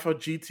dollars off of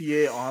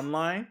GTA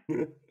Online.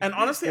 And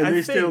honestly, And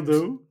they still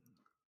do.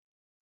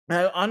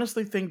 I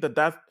honestly think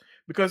that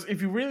because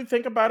if you really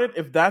think about it,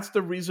 if that's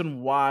the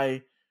reason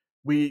why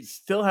we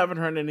still haven't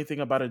heard anything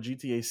about a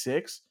GTA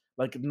 6,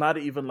 like not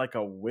even like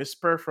a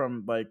whisper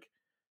from like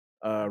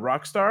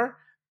Rockstar,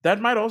 that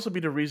might also be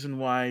the reason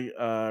why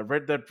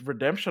Red Dead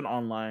Redemption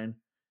Online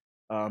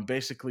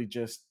basically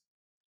just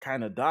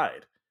kind of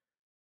died.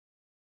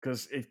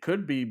 Because it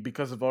could be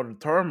because of all the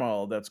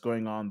turmoil that's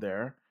going on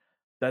there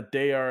that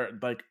they are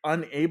like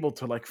unable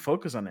to like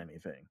focus on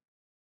anything.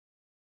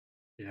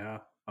 Yeah,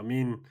 I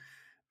mean,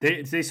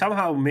 they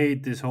somehow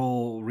made this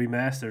whole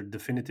remastered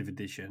definitive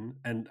edition,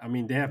 and I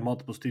mean they have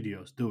multiple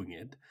studios doing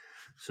it,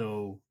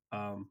 so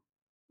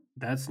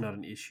that's not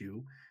an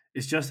issue.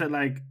 It's just that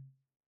like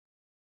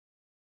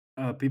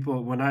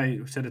people, when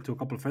I said it to a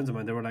couple of friends of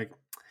mine, they were like,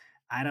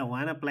 "I don't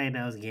want to play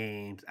those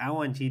games. I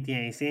want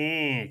GTA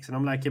 6," and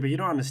I'm like, "Yeah, but you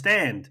don't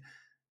understand.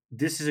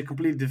 This is a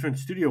completely different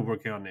studio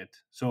working on it.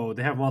 So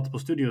they have multiple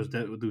studios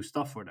that will do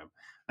stuff for them.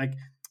 Like,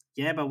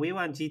 yeah, but we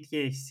want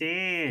GTA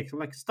 6. I'm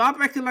like, stop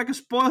acting like a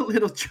spoiled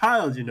little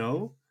child, you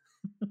know?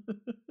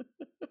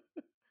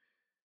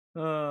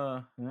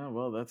 Yeah,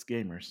 well, that's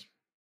gamers.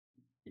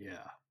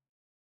 Yeah.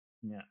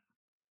 Yeah.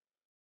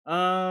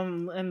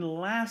 And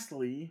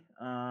lastly,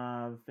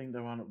 the thing that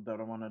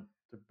I wanted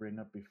to bring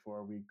up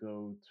before we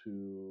go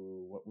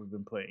to what we've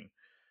been playing.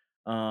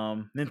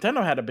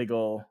 Nintendo had a big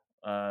ol'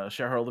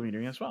 shareholder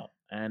meeting as well,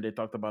 and they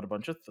talked about a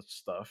bunch of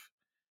stuff.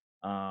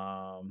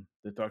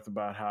 They talked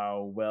about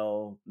how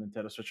well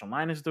Nintendo Switch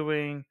Online is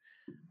doing.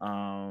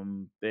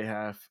 They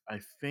have, I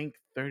think,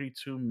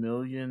 32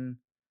 million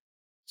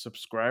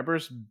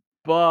subscribers,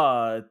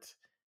 but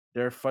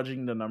they're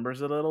fudging the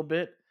numbers a little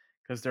bit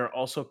because they're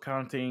also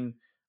counting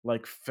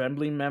like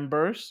family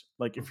members.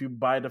 Like if you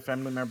buy the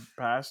family member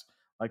pass,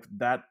 like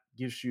that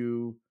gives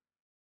you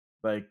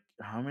like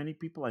how many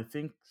people? I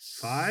think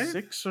Five?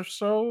 six or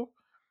so.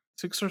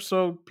 Six or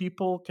so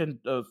people can,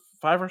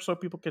 five or so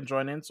people can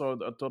join in. So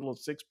a total of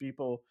six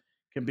people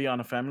can be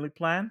on a family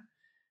plan,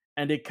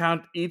 and they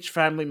count each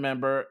family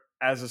member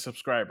as a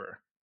subscriber.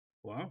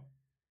 Wow.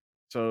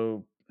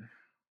 So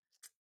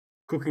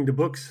Cooking the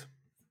books.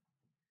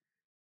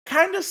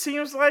 kind of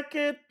seems like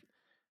it,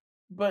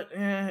 but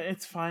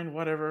it's fine,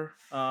 whatever.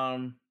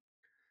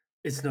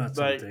 It's not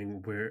Like,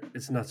 something where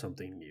it's not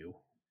something new.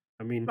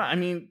 I mean, I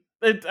mean,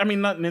 I mean,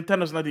 not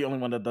Nintendo's not the only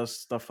one that does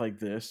stuff like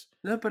this.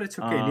 no, but it's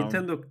okay. Um,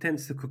 Nintendo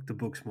tends to cook the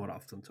books more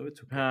often, so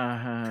it's okay.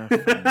 Fine.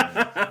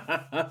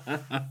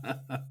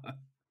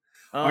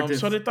 So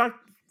Artists. they talked,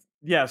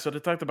 yeah. So they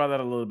talked about that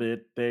a little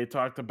bit. They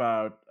talked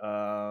about,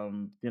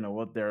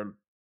 what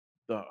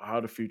how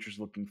the future's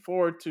looking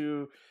forward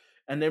to,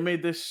 and they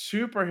made this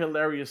super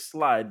hilarious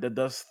slide that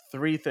does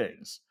three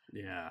things.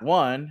 Yeah.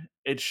 One,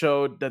 it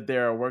showed that they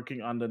are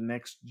working on the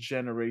next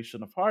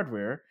generation of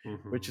hardware,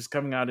 which Hmm. is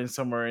coming out in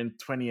somewhere in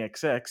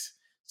 20XX.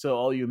 So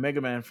all you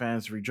Mega Man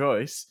fans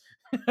rejoice.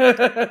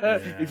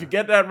 If you Yeah.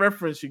 get that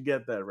reference, you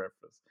get that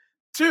reference.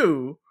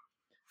 Two,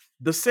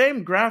 the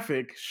same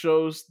graphic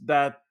shows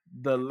that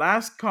the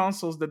last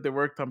consoles that they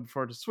worked on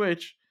before the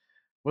Switch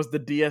was the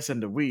DS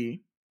and the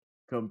Wii,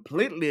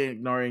 completely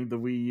ignoring the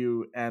Wii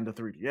U and the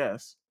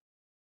 3DS.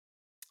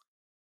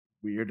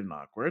 Weird and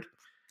awkward.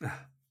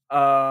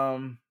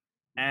 Um,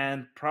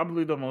 and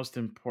probably the most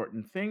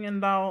important thing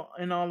in all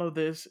of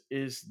this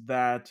is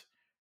that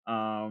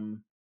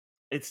um,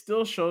 it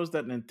still shows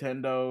that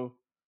Nintendo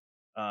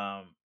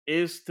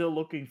is still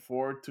looking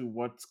forward to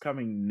what's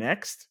coming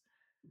next.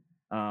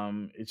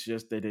 It's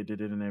just that they did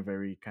it in a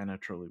very kind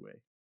of trolly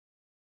way.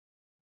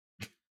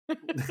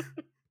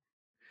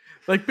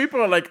 Like people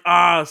are like,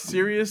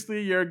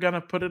 seriously, you're gonna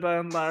put it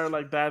on there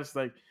like that? It's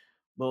like,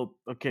 well,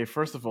 okay,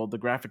 first of all, the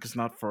graphic is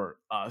not for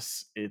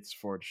us, it's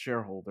for the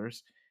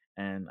shareholders.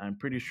 And I'm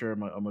pretty sure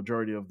a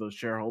majority of those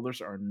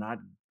shareholders are not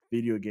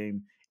video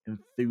game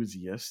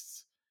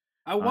enthusiasts.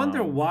 I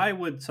wonder Um, why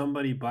would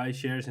somebody buy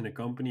shares in a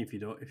company if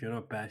you're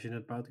not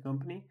passionate about the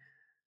company?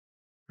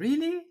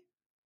 Really?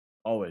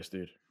 Always,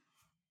 dude.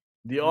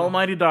 The Wow.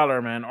 almighty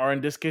dollar, man, or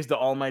in this case, the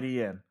almighty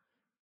yen.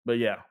 But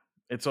yeah,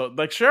 it's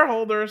like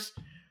shareholders,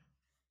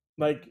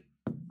 like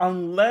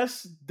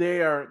unless they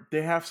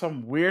have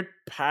some weird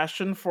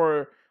passion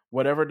for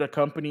whatever the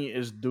company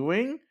is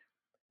doing,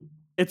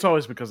 it's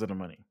always because of the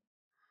money.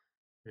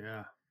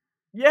 Yeah.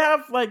 You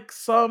have like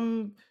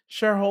some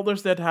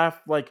shareholders that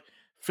have like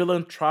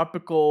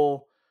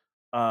philanthropical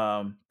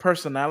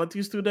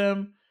personalities to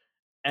them,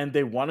 and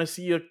they want to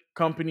see a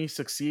company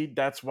succeed.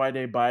 That's why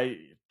they buy,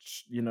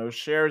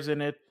 shares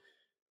in it.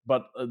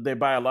 But they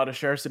buy a lot of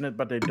shares in it,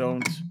 but they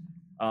don't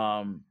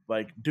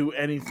like do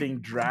anything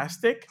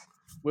drastic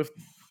with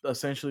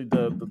essentially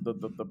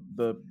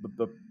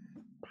the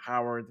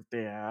power that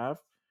they have.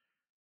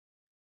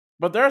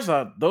 But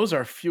those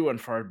are few and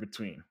far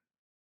between.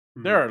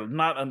 Hmm.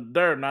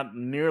 There are not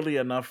nearly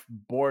enough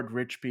bored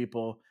rich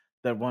people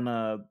that want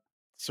to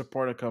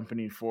support a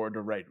company for the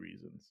right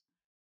reasons.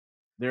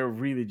 They're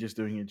really just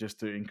doing it just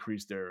to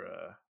increase their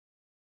Yeah.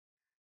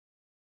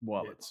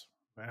 wallets.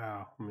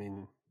 Wow. I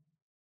mean,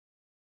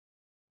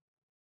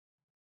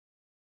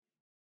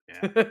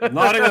 yeah.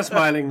 Nodding and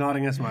smiling,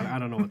 nodding and smiling. I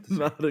don't know what to say.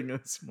 Nodding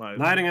and smiling.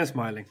 Nodding and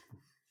smiling.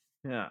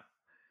 Yeah.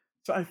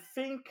 So I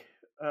think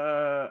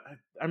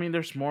I mean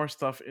there's more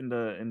stuff in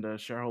the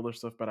shareholder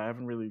stuff, but I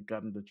haven't really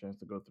gotten the chance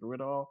to go through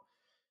it all.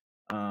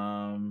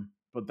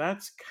 But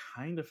that's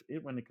kind of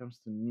it when it comes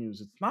to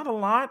news. It's not a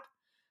lot,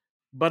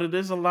 but it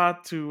is a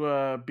lot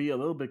to be a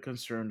little bit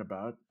concerned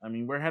about. I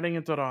mean, we're heading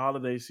into the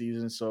holiday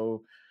season,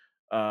 so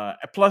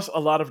plus a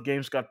lot of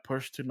games got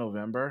pushed to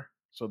November,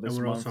 so And this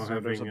we're month. also So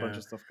there's a having bunch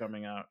of stuff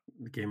coming out.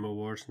 the Game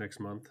Awards next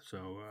month.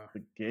 So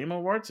The Game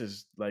Awards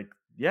is like,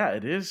 yeah,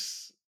 it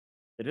is.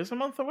 It is a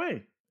month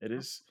away. It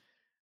is.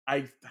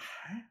 I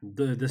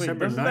the wait.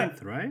 December Doesn't that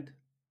 9th, right?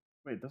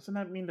 wait? Doesn't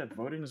that mean that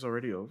voting is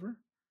already over?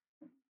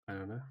 I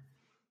don't know.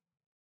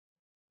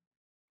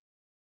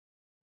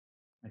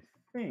 I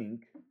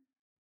think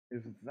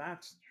if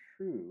that's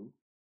true,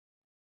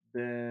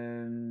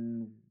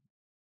 then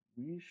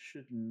we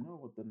should know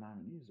what the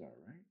nominees are,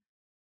 right?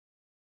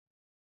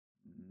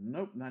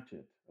 Nope, not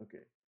yet.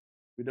 Okay.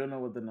 We don't know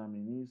what the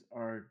nominees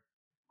are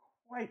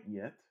quite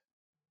yet.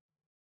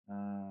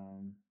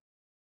 Um,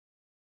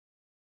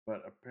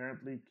 but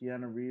apparently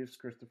Keanu Reeves,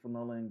 Christopher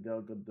Nolan, and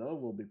Gal Gadot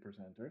will be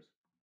presenters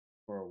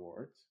for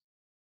awards.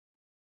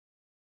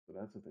 So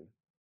that's a thing.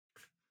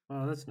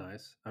 Oh, that's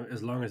nice.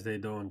 As long as they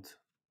don't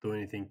do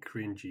anything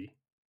cringy.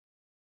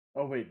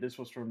 Oh wait, this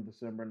was from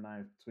December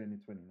 9th,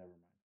 2020. Never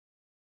mind.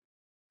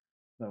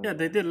 That Yeah, was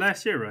they wrong. did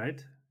last year, right?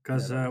 Yeah,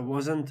 Because that was wrong.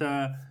 wasn't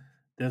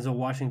Denzel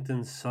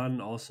Washington's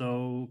son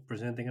also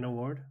presenting an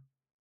award?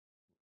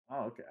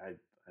 Oh, okay.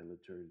 I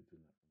literally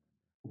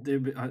do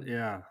not.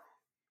 Yeah.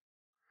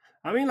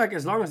 I mean, like,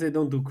 as long as they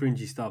don't do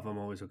cringy stuff, I'm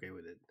always okay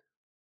with it.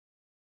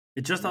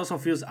 It just Yep. also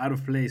feels out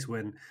of place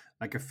when,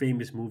 like, a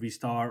famous movie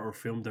star or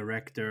film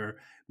director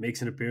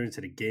makes an appearance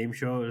at a game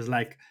show. It's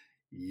like,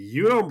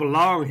 you don't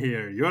belong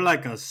here. You're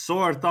like a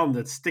sore thumb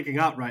that's sticking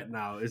out right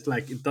now. It's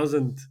like, it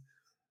doesn't.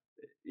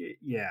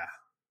 Yeah.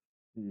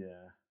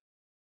 Yeah.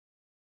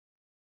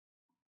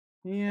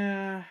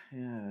 Yeah.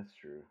 Yeah. That's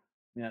true.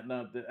 Yeah.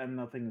 No. And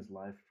nothing is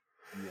live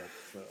yet.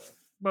 So,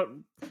 but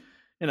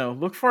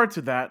look forward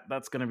to that.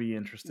 That's gonna be The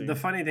interesting.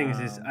 funny thing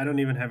is I don't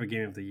even have a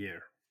game of the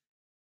year.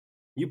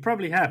 You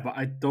probably have, but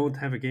I don't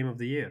have a game of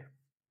the year.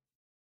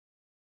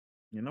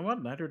 You know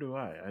what? Neither do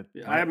I.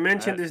 I I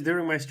mentioned this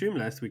during my stream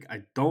last week.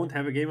 I don't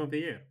have a game of the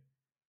year.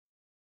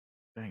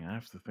 dang. I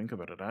have to think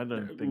about it. I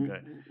don't think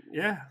I.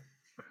 Yeah,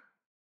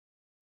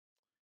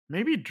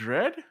 Maybe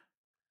Dread.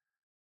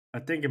 I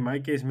think in my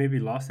case, maybe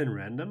Lost in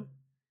Random.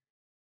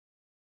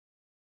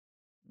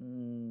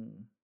 Mm,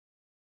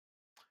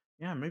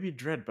 yeah, maybe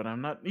Dread. But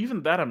I'm not.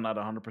 Even that, I'm not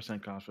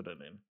 100%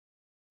 confident in.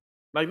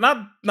 Like,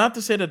 not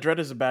to say that Dread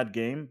is a bad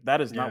game.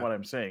 That is not Yeah, what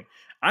I'm saying.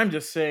 I'm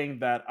just saying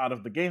that out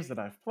of the games that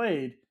I've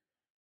played,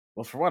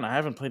 well, for one, I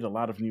haven't played a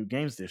lot of new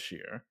games this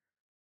year.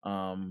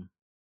 Um,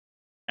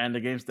 and the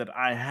games that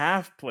I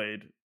have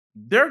played,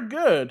 they're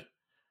good,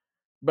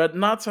 but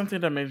not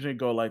something that makes me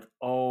go like,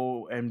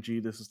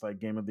 "OMG, this is like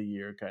game of the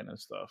year" kind of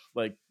stuff.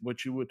 Like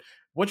what you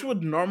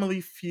would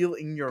normally feel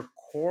in your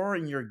core,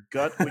 in your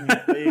gut when you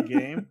play a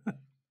game.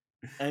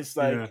 And it's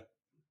yeah, like,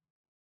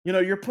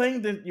 you're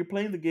playing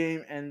the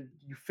game and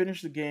you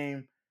finish the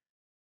game,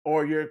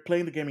 or you're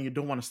playing the game and you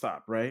don't want to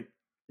stop, right?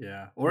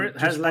 yeah. Or You it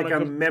has just want like to a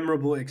come,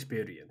 memorable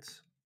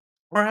experience.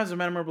 or has a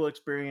memorable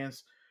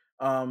experience,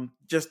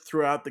 just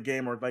throughout the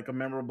game, or like a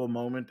memorable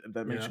moment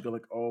that makes Yeah, you go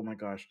like, "Oh my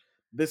gosh,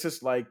 this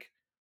is like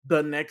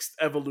the next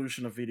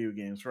evolution of video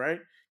games," right?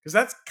 Because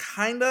that's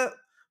kind of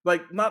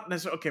like, not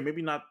necessarily, okay,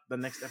 maybe not the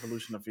next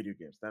evolution of video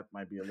games. That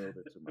might be a little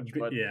bit too much,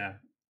 but yeah.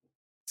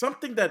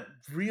 something that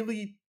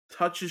really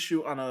touches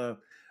you on a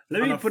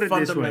Let on me a put it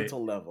this way: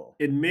 fundamental level.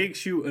 it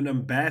makes you an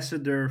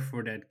ambassador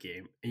for that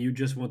game, and you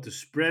just want to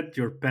spread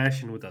your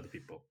passion with other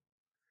people.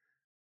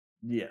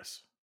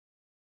 Yes,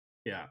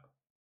 Yeah.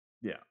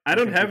 yeah, I I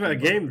don't can have take you a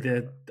both game agree on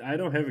that that. I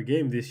don't have a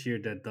game this year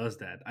that does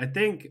that. I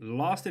think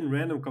Lost in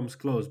Random comes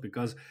close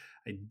because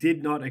I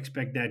did not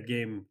expect that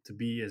game to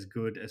be as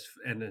good as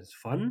and as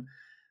fun.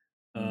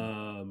 Mm,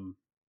 Um,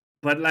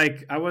 but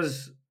like I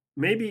was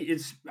maybe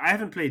it's I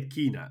haven't played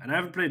Kina and I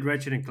haven't played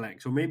Ratchet and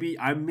Clank, so maybe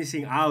I'm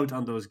missing out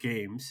on those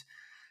games,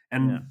 yeah,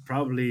 and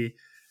probably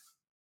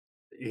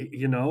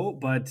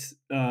but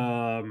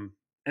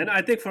and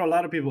I think for a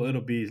lot of people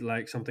it'll be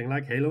like something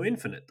like Halo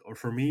Infinite, or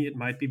for me it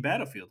might be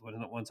Battlefield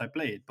once I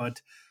play it,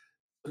 but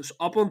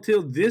up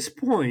until this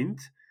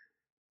point,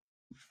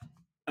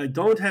 I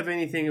don't have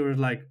anything where it's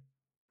like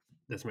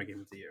that's my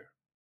game of the year.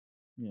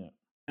 yeah.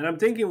 And I'm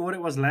thinking what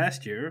it was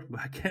last year, but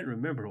I can't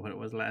remember what it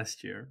was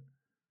last year.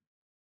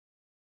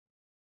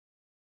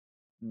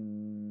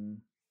 Mm,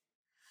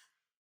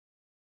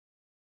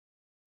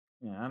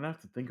 Yeah, I'd have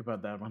to think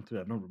about that one too.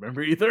 I don't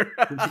remember either.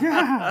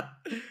 Yeah.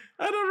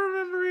 I don't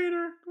remember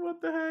either.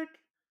 What the heck?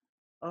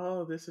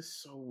 Oh, this is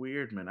so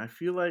weird, man. I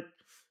feel like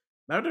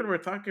now that we're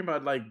talking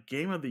about like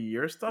game of the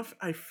year stuff,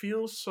 I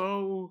feel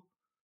so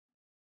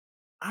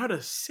out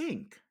of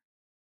sync.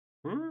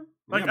 Hmm? Yeah,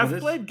 Like, but I've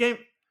it's played game.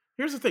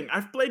 Here's the thing: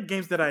 I've played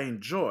games that I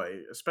enjoy,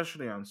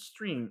 especially on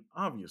stream,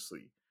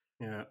 obviously.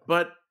 yeah.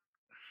 But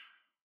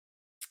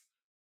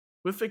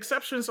with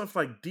exceptions of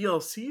like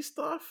DLC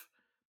stuff,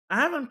 I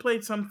haven't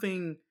played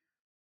something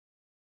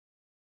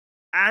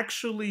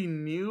actually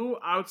new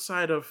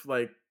outside of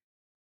like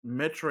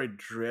Metroid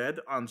Dread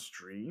on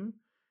stream.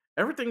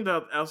 Everything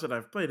that else that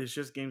I've played is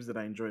just games that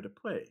I enjoy to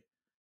play.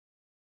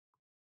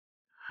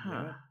 Huh.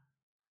 Yeah.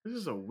 This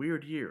is a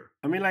weird year.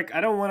 I mean, like,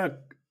 I don't want to.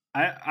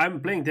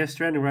 I'm playing Death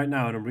Stranding right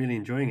now, and I'm really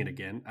enjoying it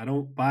again.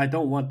 But I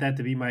don't want that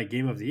to be my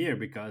game of the year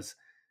because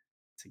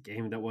it's a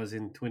game that was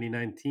in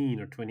 2019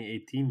 or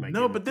 2018 my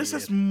No, game but of the this year.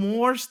 has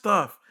more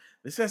stuff.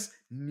 This has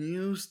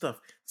new stuff.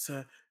 It's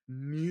a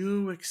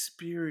new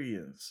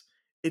experience.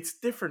 It's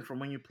different from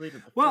when you played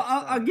it the Well, first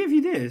I'll time. give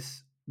you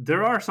this.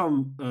 There are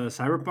some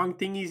cyberpunk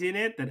thingies in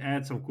it that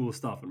add some cool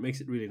stuff and makes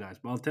it really nice.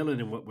 But I'll tell it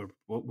in what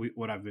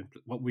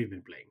we've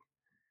been playing.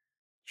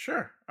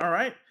 Sure. All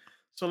right.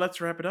 So let's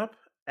wrap it up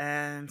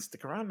and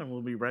stick around, and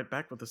we'll be right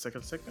back with the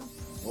second segment.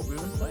 What we've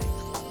been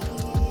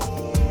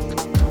playing.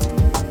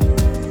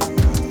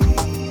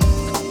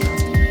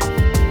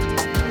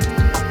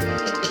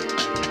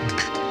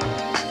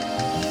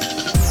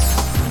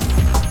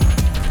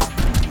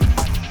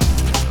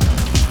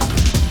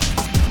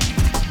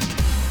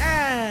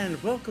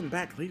 And welcome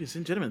back, ladies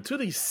and gentlemen, to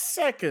the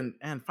second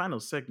and final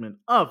segment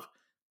of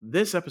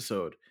this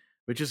episode,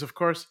 which is, of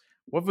course,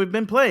 what we've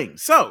been playing.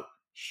 So,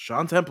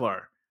 Sean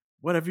Templar,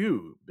 What have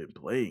you been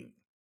playing?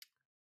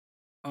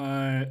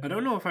 I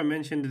don't know if I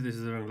mentioned this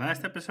during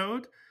last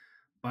episode,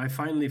 but I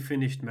finally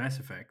finished Mass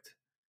Effect.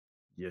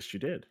 Yes, you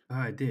did.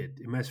 I did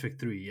Mass Effect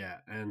 3,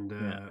 yeah. And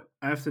Yeah.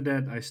 after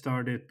that, I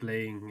started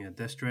playing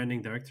Death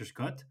Stranding Director's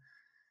Cut,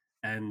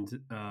 and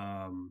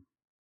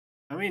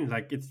I mean,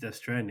 like it's Death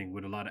Stranding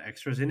with a lot of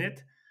extras in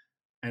it,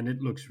 and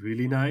it looks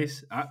really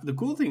nice. The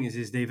cool thing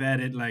is they've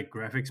added like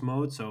graphics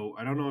mode. So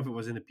I don't know if it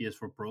was in the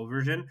PS4 Pro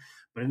version,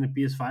 but in the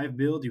PS5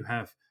 build, you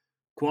have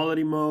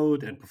quality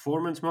mode and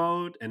performance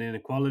mode, and in a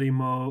quality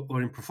mode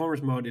or in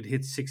performance mode, it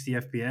hits 60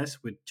 FPS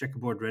with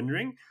checkerboard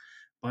rendering.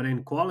 But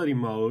in quality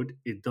mode,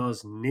 it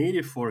does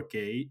native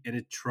 4K and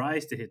it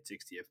tries to hit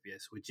 60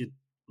 FPS, which it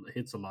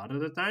hits a lot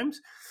of the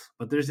times.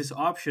 But there's this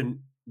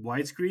option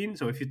widescreen.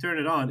 So if you turn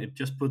it on, it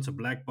just puts a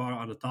black bar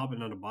on the top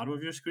and on the bottom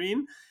of your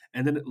screen,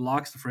 and then it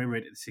locks the frame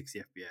rate at 60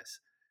 FPS,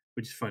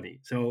 which is funny.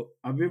 So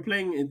I've been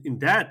playing in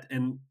that,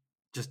 and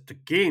just the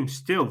game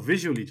still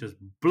visually just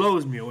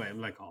blows me away. I'm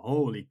like,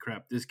 holy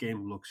crap, this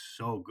game looks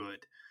so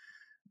good.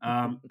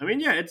 I mean,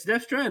 yeah, it's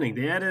Death Stranding.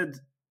 They added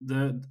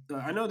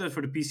I know that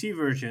for the PC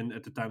version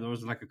at the time there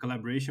was like a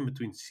collaboration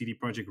between CD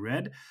Projekt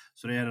Red,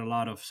 so they had a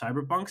lot of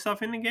cyberpunk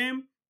stuff in the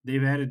game.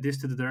 They've added this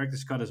to the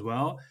director's cut as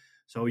well.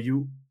 So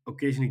you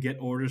occasionally get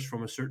orders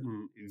from a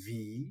certain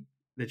V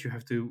that you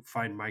have to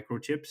find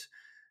microchips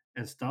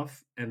and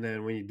stuff, and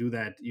then when you do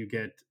that, you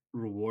get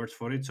rewards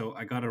for it. So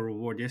I got a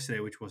reward yesterday,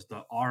 which was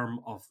the arm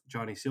of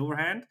Johnny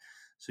Silverhand.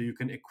 So you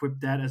can equip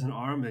that as an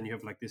arm, then you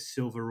have like this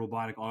silver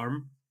robotic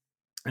arm,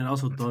 and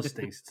also does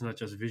things. It's not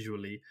just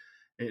visually;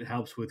 it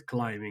helps with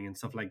climbing and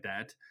stuff like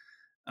that.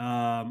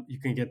 You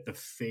can get the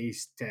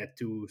face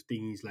tattoo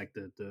thingies, like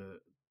the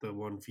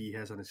one V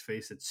has on his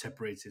face that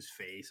separates his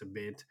face a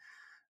bit.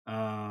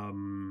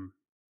 Um,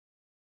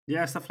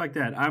 yeah, stuff like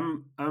that.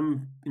 I'm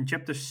in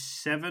chapter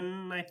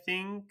 7, I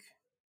think,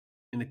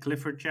 in the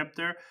Clifford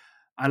chapter.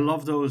 I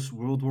love those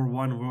World War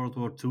I, World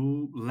War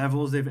II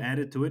levels they've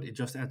added to it. It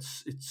just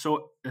adds. It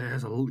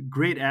has a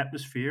great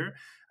atmosphere.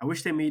 I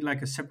wish they made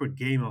like a separate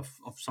game of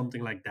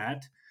something like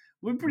that.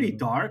 It would be pretty Mm,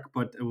 dark,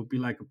 but it would be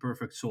like a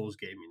perfect Souls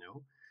game, you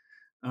know.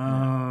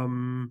 yeah.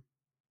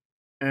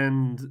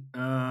 And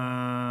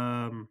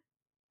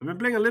I've been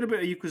playing a little bit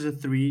of Yakuza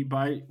 3, but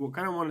I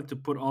kind of wanted to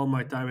put all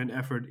my time and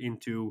effort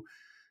into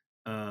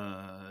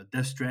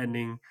Death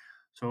Stranding.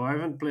 So I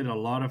haven't played a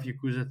lot of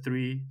Yakuza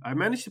 3. I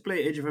managed to play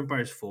Age of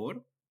Empires 4.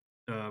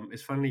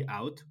 It's finally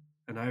out,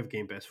 and I have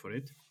Game Pass for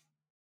it.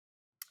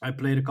 I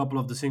played a couple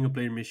of the single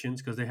player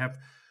missions because they have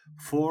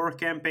 4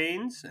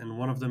 campaigns, and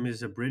one of them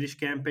is a British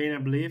campaign, I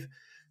believe.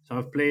 So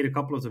I've played a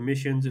couple of the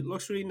missions. It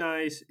looks really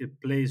nice.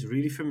 It plays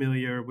really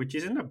familiar, which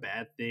isn't a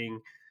bad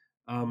thing.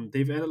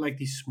 They've added like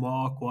these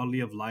small quality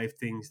of life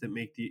things that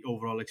make the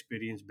overall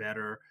experience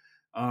better.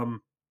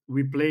 Um,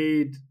 we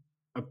played,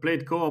 I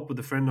played co-op with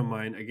a friend of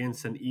mine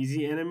against an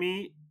easy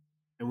enemy,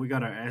 and we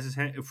got our asses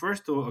handed.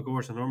 First, to of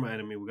course, a normal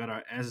enemy, we got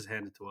our asses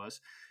handed to us,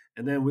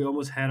 and then we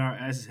almost had our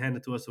asses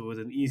handed to us with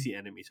an easy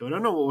enemy. So I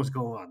don't know what was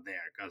going on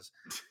there, because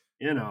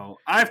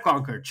I've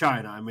conquered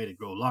China, I made it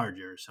grow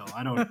larger, so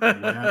I don't know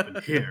what happened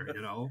here.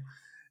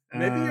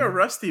 Maybe Uh, you're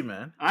rusty,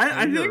 man.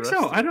 I Maybe you're think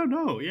so. I rusty. don't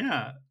know.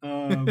 Yeah.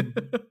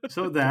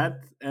 So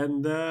that,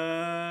 and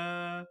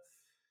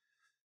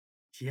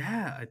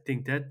yeah, I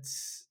think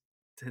that's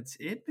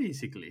it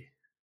basically.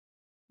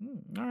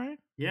 All right.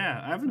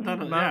 Yeah, I haven't Yeah,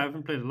 done. Yeah, I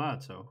haven't played a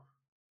lot. So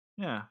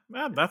yeah,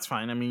 that's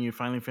fine. I mean, you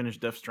finally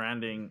finished Death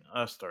Stranding.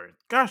 Story.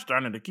 Gosh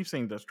darn it! I keep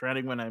saying Death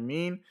Stranding when I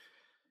mean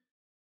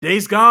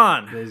Days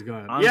Gone days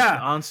gone. on Yeah,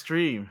 on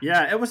stream.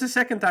 yeah. It was the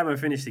second time I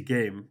finished the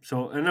game.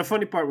 So, and the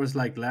funny part was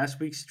like last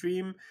week's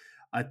stream,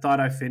 I thought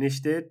I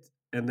finished it,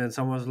 and then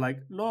someone was like,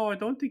 "No, I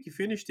don't think you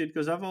finished it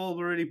because I've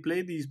already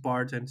played these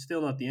parts and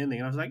still not the ending."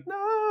 And I was like, "No,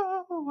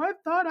 I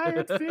thought I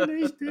had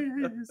finished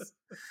this."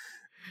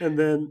 And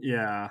then,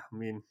 yeah, I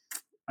mean,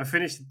 I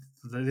finished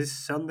this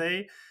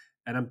Sunday,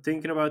 and I'm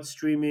thinking about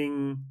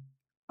streaming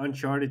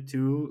Uncharted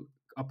 2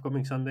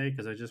 upcoming Sunday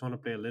because I just want to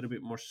play a little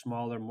bit more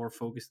smaller, more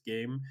focused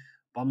game.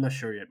 But I'm not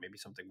sure yet. Maybe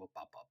something will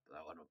pop up that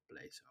I want to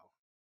play. So,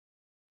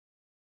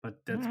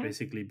 but All that's right.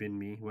 basically been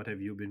me. What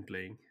have you been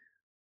playing?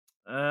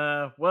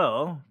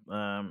 Well,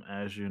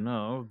 as you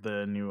know,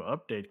 the new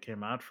update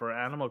came out for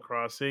Animal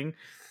Crossing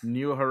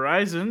New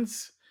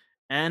Horizons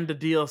and the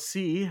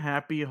DLC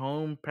Happy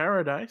Home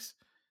Paradise.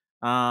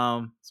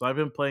 So I've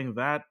been playing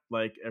that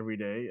like every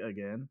day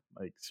again.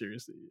 Like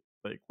seriously,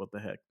 like what the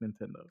heck,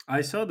 Nintendo?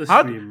 I saw the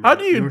How stream,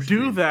 do you your do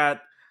stream.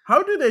 that?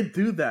 How do they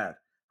do that?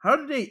 How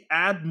do they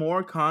add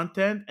more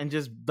content and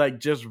just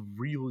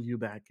reel you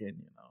back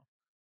in?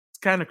 It's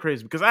kind of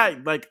crazy because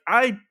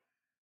I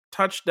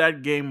touch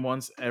that game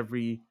once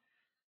every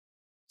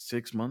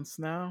 6 months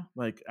now.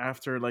 Like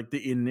after like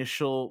the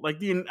initial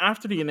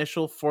after the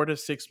initial 4 to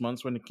 6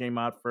 months when it came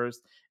out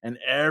first, and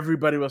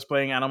everybody was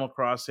playing Animal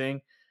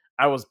Crossing.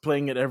 I was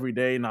playing it every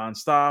day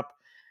nonstop,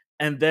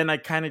 and then I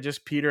kind of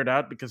just petered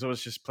out because I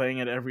was just playing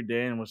it every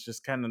day and was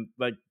just kind of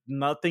like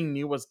nothing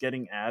new was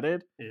getting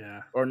added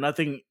Yeah. or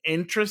nothing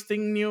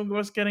interesting new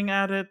was getting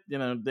added.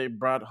 They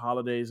brought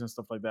holidays and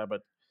stuff like that,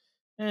 but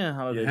Yeah, You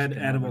holidays had can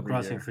have Animal every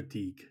Crossing year.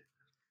 fatigue.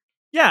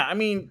 Yeah, I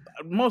mean,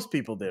 most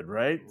people did,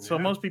 right? So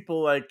Yeah, most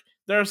people like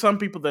there are some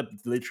people that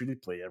literally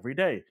play every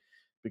day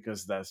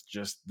because that's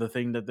just the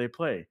thing that they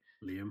play.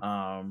 Liam.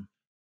 Um,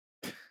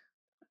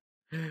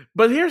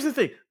 but here's the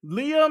thing,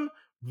 Liam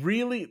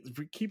really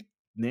we keep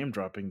name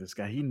dropping this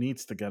guy. He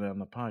needs to get on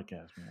the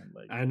podcast, man.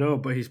 Like I know,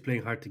 but he's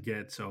playing hard to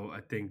get, so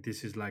I think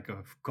this is like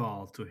a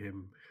call to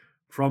him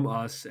from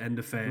us and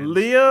the fans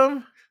Liam,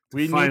 to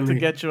we need to finally,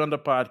 get you on the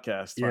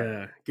podcast. yeah,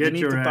 Finally, we get need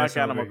to your talk ass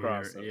over Animal here.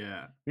 Crossing.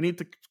 Yeah, We need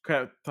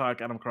to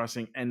talk Animal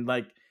Crossing and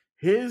like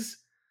his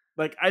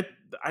like I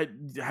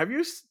have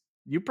you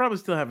you probably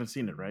still haven't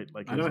seen it, right?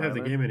 Like I his don't have the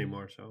island. game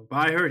anymore, so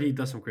but I heard he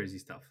does some crazy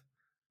stuff.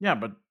 Yeah,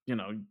 but you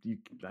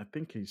I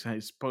think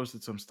he's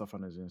posted some stuff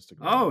on his Instagram.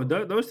 Oh,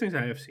 those things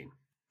I have seen.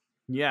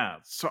 Yeah.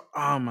 So,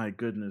 oh my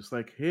goodness,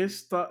 like his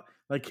stuff,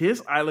 like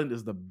his island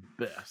is the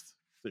best.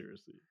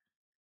 Seriously,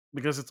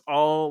 because it's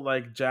all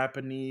like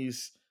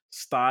Japanese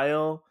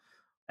style,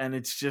 and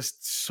it's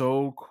just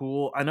so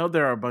cool. I know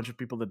there are a bunch of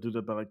people that do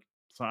that, but like,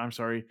 so I'm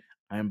sorry,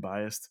 I am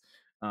biased.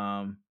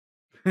 Um,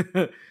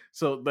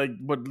 so like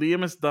what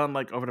Liam has done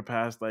like over the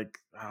past like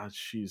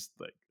she's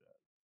like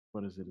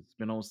what is it? It's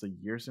been almost a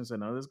year since I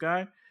know this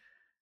guy.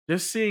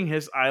 Just seeing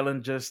his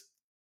island just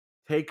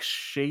take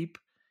shape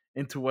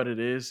into what it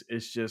is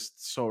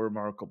just so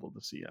remarkable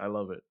to see. I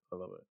love it. I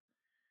love it.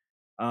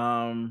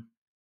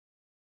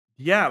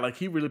 Yeah, like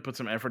he really put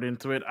some effort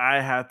into it.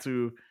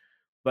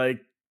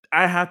 Like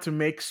I had to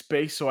make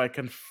space so I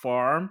can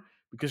farm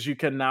because you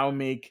can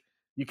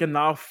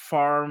now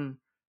farm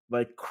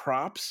like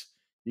crops.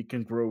 You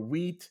can grow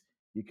wheat,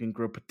 you can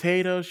grow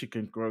potatoes, you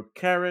can grow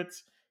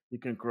carrots, you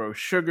can grow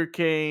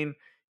sugarcane,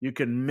 you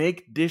can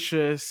make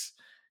dishes,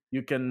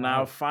 you can now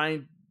Wow.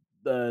 find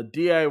the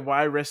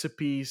DIY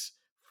recipes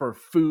for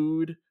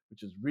food,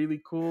 which is really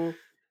cool.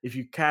 If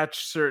you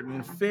catch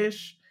certain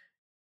fish,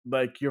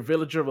 like your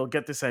villager will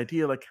get this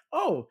idea like,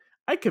 oh,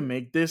 I can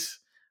make this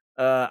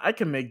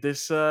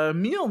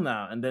meal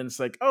now. And then it's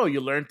like, oh,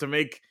 you learn to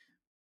make,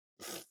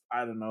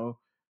 I don't know,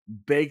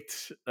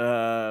 baked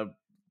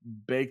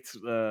baked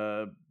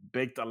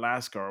baked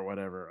Alaska or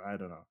whatever, I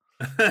don't know.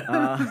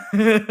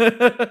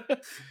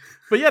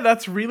 But yeah,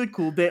 that's really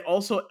cool. They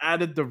also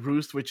added the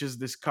Roost, which is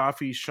this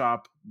coffee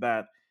shop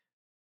that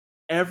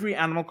every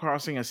Animal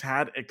Crossing has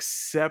had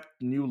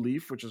except New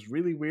Leaf, which is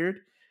really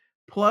weird.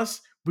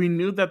 Plus, we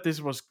knew that this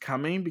was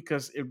coming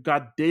because it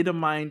got data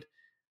mined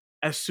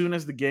as soon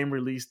as the game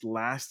released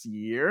last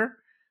year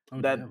Oh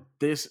that damn.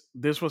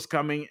 this was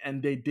coming,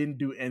 and they didn't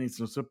do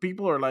anything. So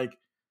people are like,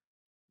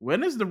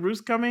 when is the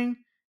Roost coming?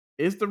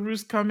 Is the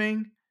Roost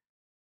coming?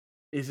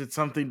 Is it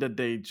something that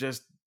they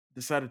just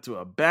decided to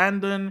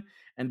abandon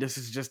and this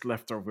is just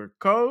leftover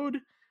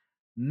code?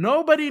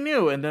 Nobody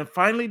knew, and then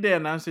finally they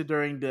announced it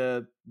during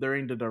the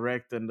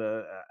direct and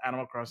the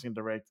Animal Crossing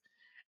direct,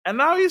 and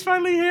now he's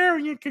finally here,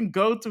 and you can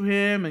go to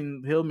him,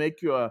 and he'll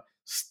make you a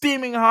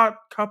steaming hot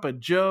cup of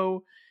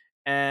Joe,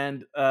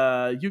 and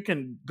you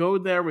can go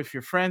there with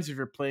your friends if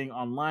you're playing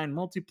online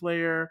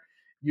multiplayer.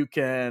 You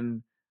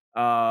can,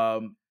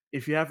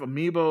 if you have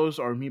amiibos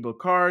or amiibo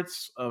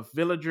cards of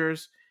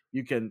villagers,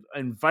 you can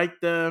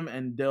invite them,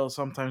 and they'll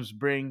sometimes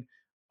bring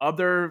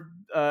other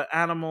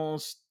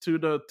animals to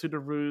the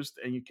roost,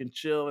 and you can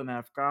chill and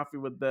have coffee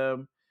with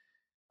them,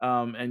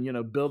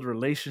 and build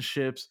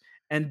relationships,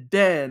 and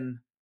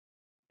then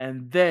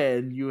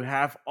you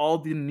have all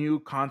the new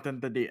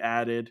content that they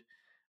added,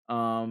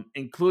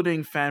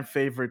 including fan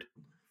favorite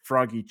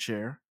Froggy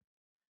Chair,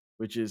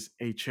 which is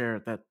a chair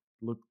that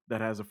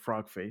has a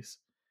frog face,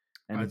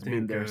 and I it's been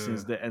think there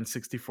since the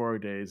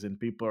N64 days. And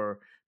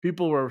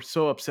people were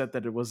so upset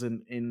that it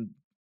wasn't in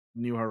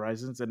New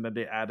Horizons, and that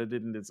they added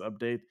it in this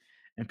update,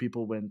 and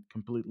people went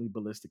completely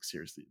ballistic.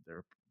 Seriously, there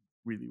are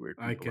really weird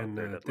I people out can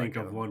there that think like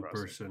of Animal one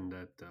Crossing. person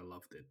that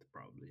loved it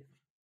probably.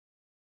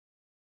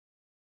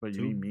 But you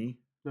Soup? mean me?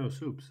 No,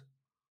 soups.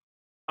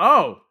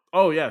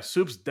 Oh yeah,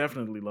 Soups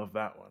definitely loved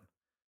that one.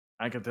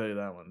 I can tell you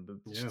that one. The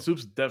Yeah,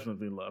 Soups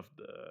definitely loved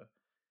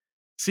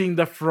seeing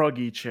the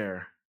Froggy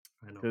Chair,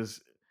 I know.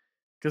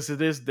 because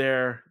it is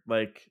their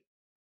like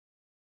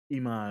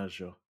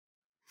imago.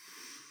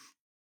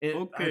 I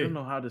don't Okay.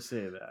 know how to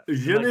say that.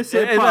 Je ne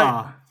sais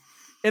pas.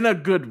 In a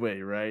good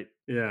way, right?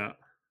 Yeah.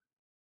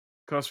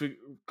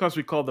 Because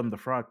we call them the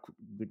frog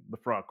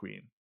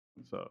queen.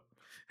 So,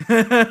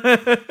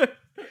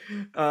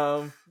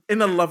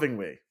 in a loving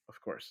way, of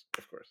course.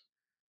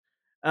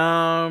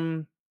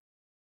 Um,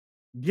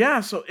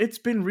 yeah. So it's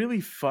been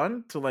really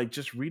fun to like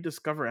just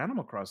rediscover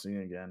Animal Crossing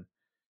again,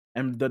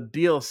 and the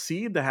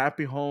DLC, the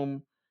Happy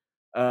Home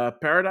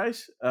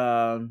Paradise,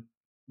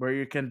 where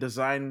you can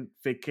design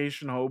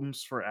vacation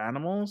homes for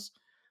animals,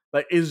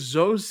 like is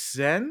so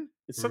zen.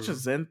 It's such a Mhm.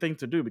 zen thing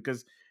to do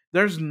because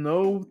there's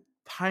no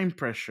time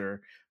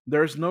pressure.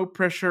 There's no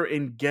pressure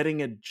in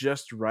getting it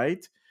just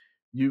right.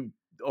 You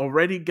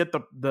already get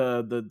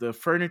the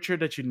furniture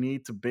that you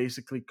need to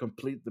basically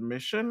complete the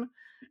mission,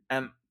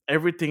 and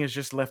everything is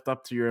just left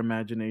up to your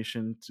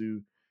imagination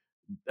to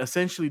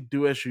essentially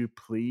do as you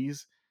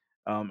please.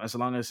 as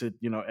long as it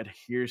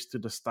adheres to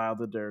the style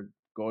that they're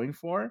going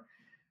for.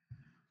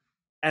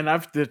 And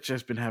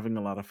just been having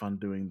a lot of fun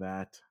doing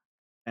that.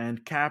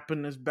 And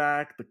Cap'n is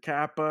back, the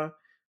Kappa,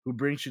 who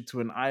brings you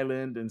to an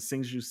island and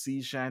sings you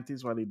sea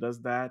shanties while he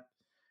does that.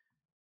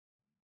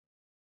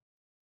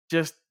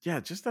 Just yeah,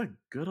 just a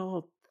good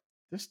old,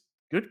 just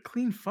good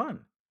clean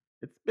fun.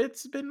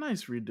 It's been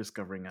nice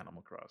rediscovering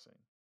Animal Crossing.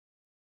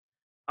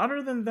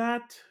 Other than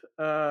that,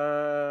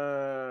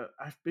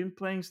 I've been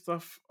playing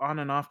stuff on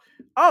and off.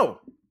 Oh,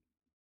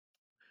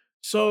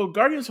 so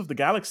Guardians of the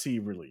Galaxy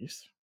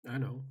released, I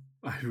know.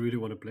 I really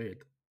want to play it.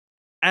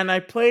 and I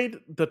played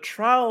the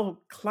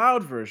trial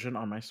cloud version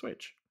on my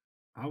Switch.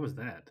 How was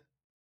that?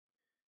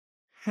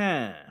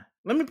 Huh.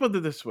 Let me put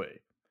it this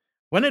way: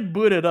 when it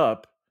booted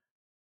up,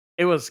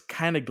 it was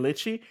kind of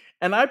glitchy,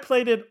 and I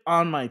played it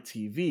on my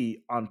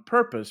TV on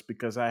purpose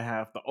because I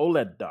have the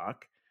OLED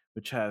dock,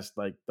 which has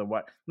like the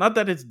not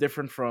that it's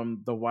different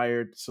from the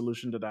wired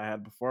solution that I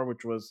had before,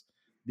 which was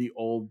the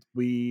old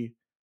Wii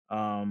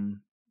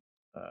um,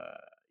 uh,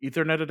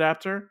 Ethernet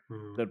adapter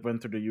Mhm. that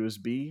went through the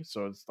USB.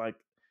 So it's like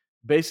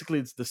basically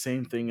it's the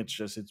same thing. It's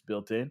just it's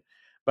built in.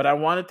 But I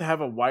wanted to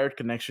have a wired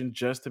connection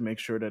just to make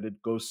sure that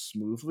it goes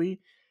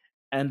smoothly.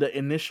 And the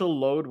initial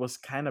load was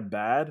kind of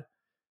bad,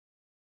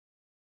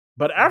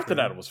 but after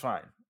that, Okay. it was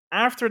fine.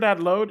 After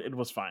that load, it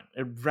was fine.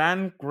 It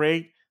ran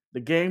great. The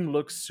game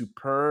looks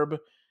superb.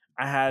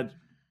 I had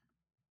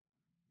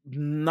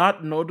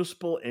not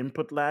noticeable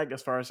input lag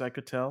as far as I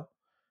could tell.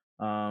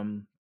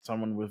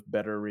 Someone with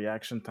better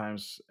reaction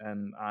times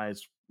and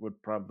eyes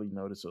would probably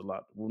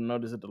will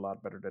notice it a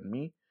lot better than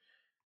me.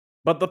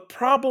 But the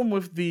problem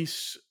with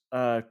these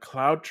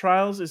cloud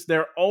trials is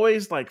they're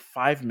always like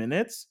 5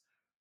 minutes.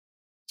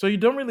 So you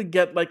don't really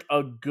get like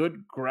a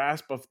good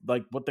grasp of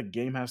like what the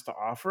game has to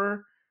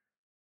offer,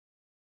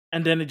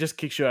 and then it just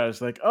kicks you out.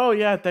 It's like, oh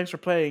yeah, thanks for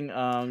playing.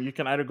 You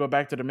can either go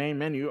back to the main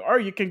menu or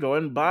you can go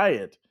and buy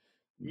it.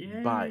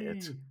 Buy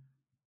it Yay.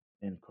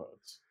 in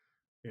quotes.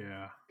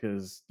 Yeah.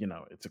 Because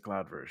it's a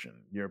cloud version.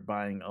 You're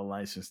buying a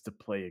license to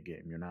play a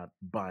game. You're not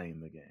buying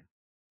the game.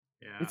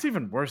 Yeah. It's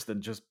even worse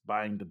than just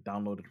buying the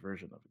downloaded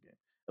version of the game.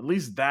 At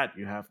least that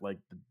you have like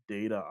the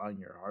data on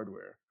your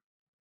hardware.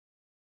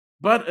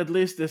 But at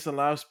least this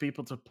allows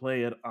people to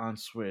play it on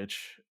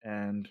Switch.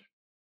 And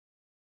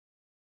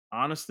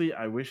honestly,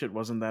 I wish it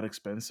wasn't that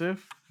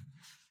expensive,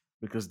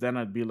 because then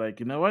I'd be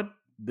like, you know what?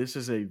 This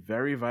is a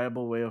very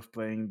viable way of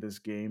playing this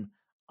game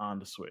on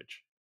the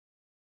Switch.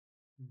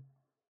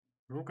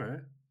 Okay.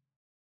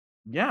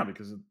 Yeah,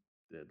 because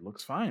it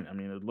looks fine. I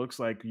mean, it looks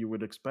like you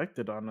would expect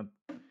it on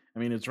a. I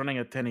mean, it's running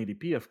at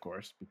 1080p, of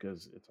course,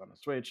 because it's on a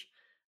Switch.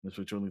 The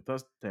Switch only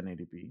does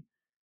 1080p,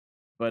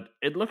 but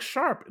it looks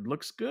sharp. It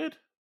looks good.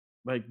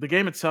 Like the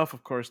game itself,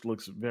 of course,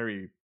 looks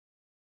very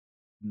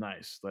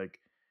nice. Like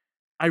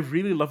I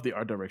really love the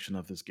art direction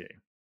of this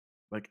game.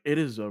 Like it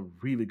is a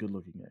really good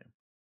looking game.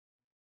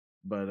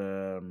 But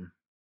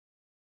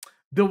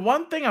the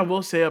one thing I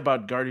will say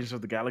about Guardians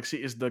of the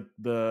Galaxy is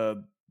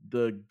the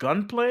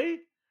gunplay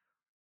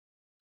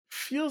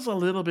feels a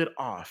little bit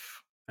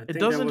off. I It think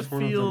that doesn't was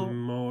one of the feel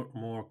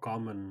more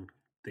common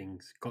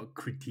things,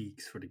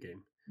 critiques for the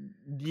game.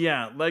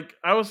 yeah, like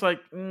I was like,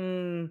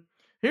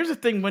 here's the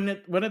thing when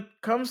it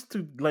comes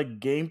to like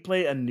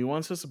gameplay and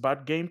nuances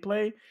about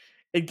gameplay,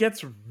 it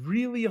gets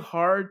really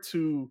hard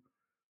to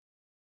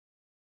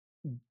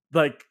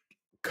like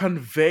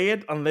convey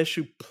it unless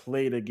you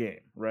play the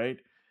game, right?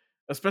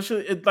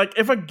 Especially like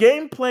if the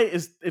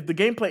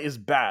gameplay is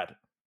bad,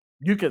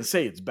 you can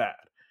say it's bad.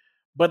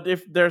 But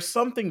if there's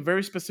something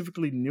very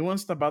specifically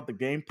nuanced about the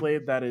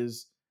gameplay that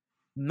is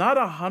not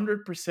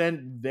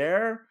 100%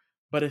 there,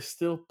 but is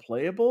still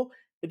playable,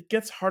 it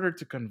gets harder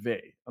to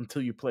convey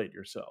until you play it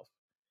yourself.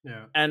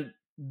 Yeah. And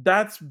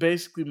that's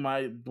basically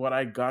my what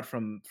I got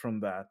from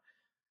that.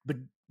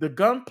 The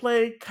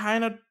gunplay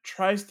kind of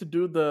tries to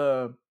do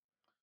the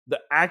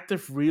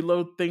active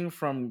reload thing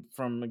from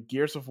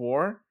Gears of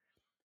War,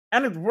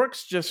 and it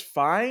works just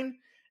fine.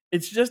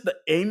 It's just the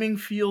aiming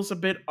feels a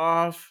bit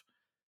off,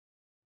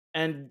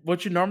 and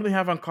what you normally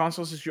have on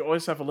consoles is you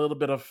always have a little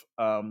bit of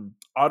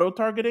auto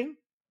targeting,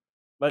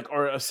 like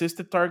or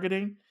assisted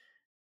targeting,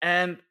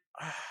 and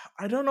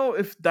I don't know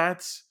if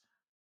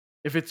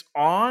it's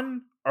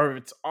on or if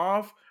it's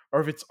off or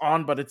if it's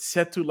on but it's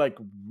set to like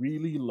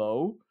really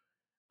low,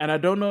 and I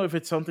don't know if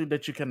it's something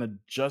that you can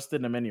adjust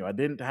in the menu. I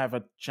didn't have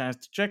a chance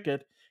to check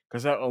it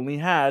because I only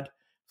had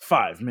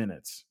 5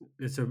 minutes.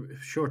 It's a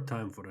short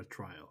time for a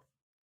trial.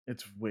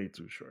 It's way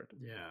too short.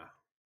 Yeah.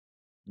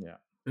 Yeah,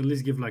 At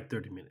least give like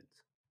 30 minutes.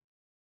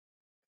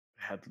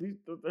 at least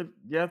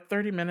yeah,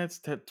 30 minutes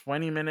to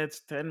 20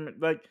 minutes,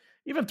 like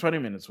even 20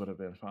 minutes would have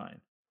been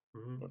fine.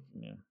 Hmm. But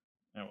yeah,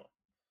 oh well.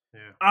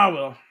 Yeah. Ah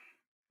well.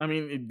 I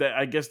mean,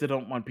 I guess they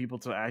don't want people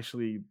to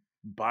actually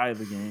buy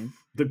the game.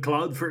 The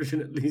cloud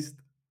version, at least.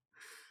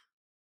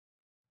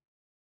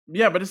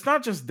 Yeah, but it's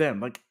not just them.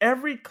 Like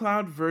every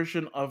cloud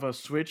version of a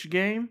Switch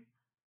game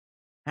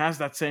has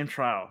that same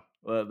trial,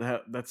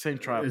 that same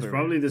trial It's period.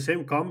 probably the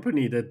same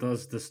company that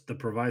does this, that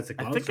provides the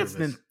cloud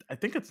service. I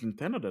think it's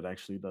Nintendo that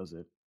actually does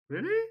it.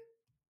 Really?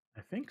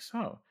 I think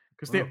so.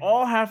 Because they Wow.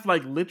 all have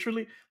like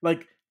literally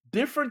like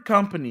different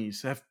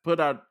companies have put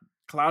out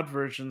cloud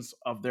versions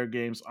of their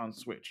games on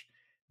Switch.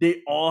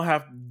 They all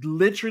have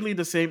literally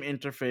the same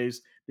interface.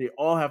 They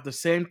all have the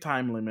same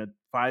time limit,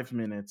 5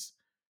 minutes.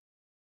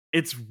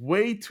 It's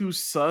way too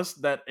sus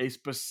that a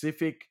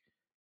specific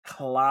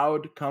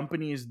cloud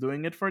company is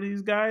doing it for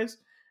these guys.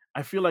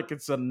 I feel like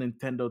it's a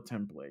Nintendo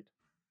template,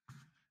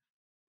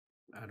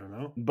 I don't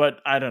know.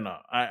 but I don't know.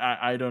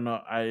 I don't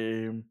know.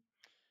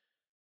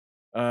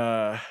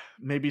 Uh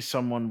maybe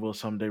someone will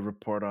someday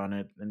report on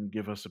it and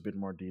give us a bit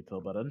more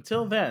detail. But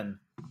until then,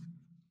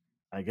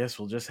 I guess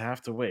we'll just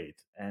have to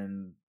wait.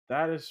 And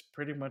that is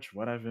pretty much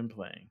what I've been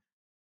playing.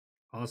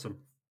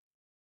 Awesome.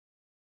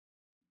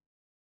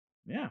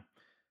 Yeah.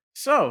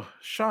 So,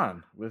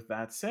 Sean, with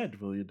that said,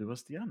 will you do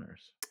us the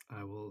honors?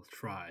 I will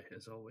try,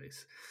 as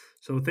always.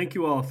 So, thank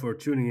you all for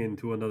tuning in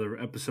to another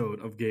episode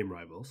of Game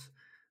Rivals.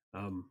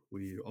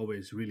 We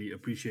always really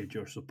appreciate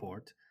your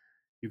support.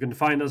 You can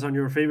find us on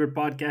your favorite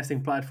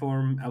podcasting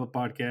platform: Apple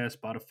Podcasts,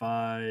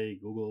 Spotify,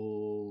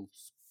 Google,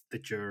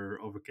 Stitcher,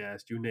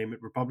 Overcast, you name it,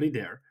 we're probably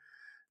there.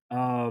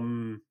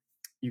 Um,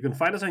 you can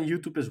find us on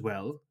YouTube as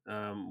well.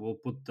 We'll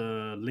put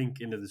the link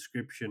in the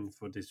description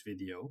for this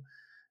video.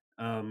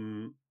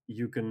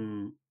 You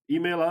can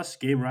email us,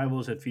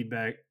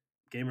 gamerivalsfeedback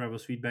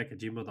at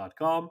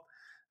gmail.com.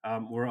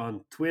 We're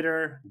on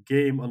Twitter,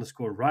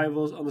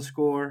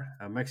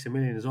 game_rivals_.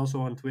 Maximilian is also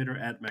on Twitter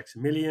at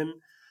Maximilian.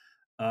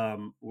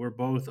 We're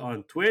both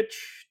on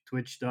Twitch,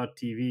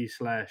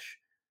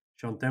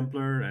 twitch.tv/Sean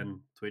Templar and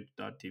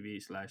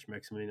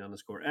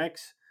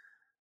twitch.tv/Maximilian_X.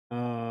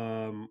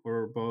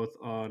 We're both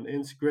on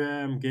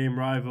Instagram, Game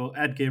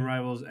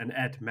Rivals, and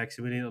at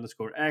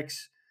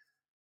Maximilian_X.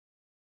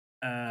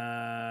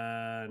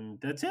 And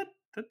that's it,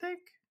 I think.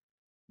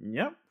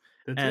 Yep.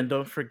 That's And it.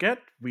 don't forget,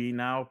 we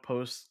now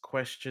post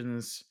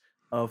questions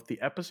of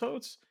the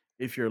episodes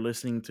if you're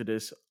listening to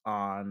this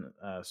on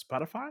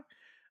Spotify.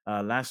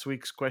 Last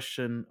week's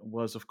question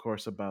was, of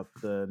course, about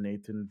the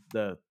Nathan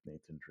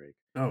Drake,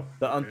 Oh,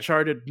 the okay.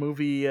 Uncharted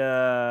movie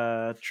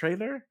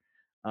trailer.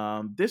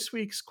 This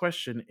week's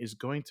question is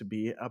going to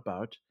be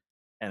about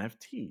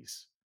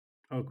NFTs.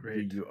 Oh, Do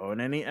great. you own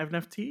any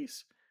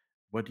NFTs?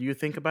 What do you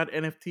think about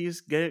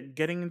NFTs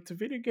getting into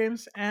video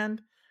games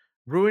and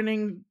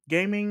ruining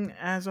gaming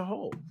as a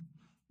whole?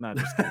 Not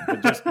just kidding,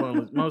 but just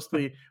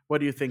mostly, what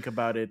do you think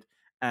about it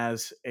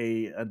as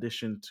a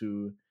addition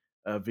to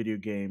a video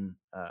game,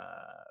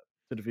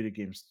 to the video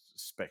game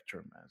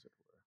spectrum, as it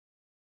were?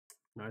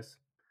 Nice.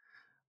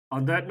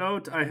 On that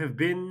note, I have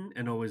been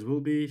and always will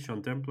be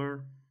Sean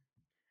Templar.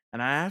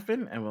 And I have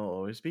been and will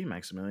always be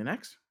Maximilian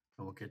X.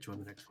 I will catch you on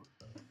the next one.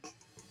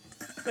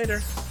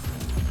 Later.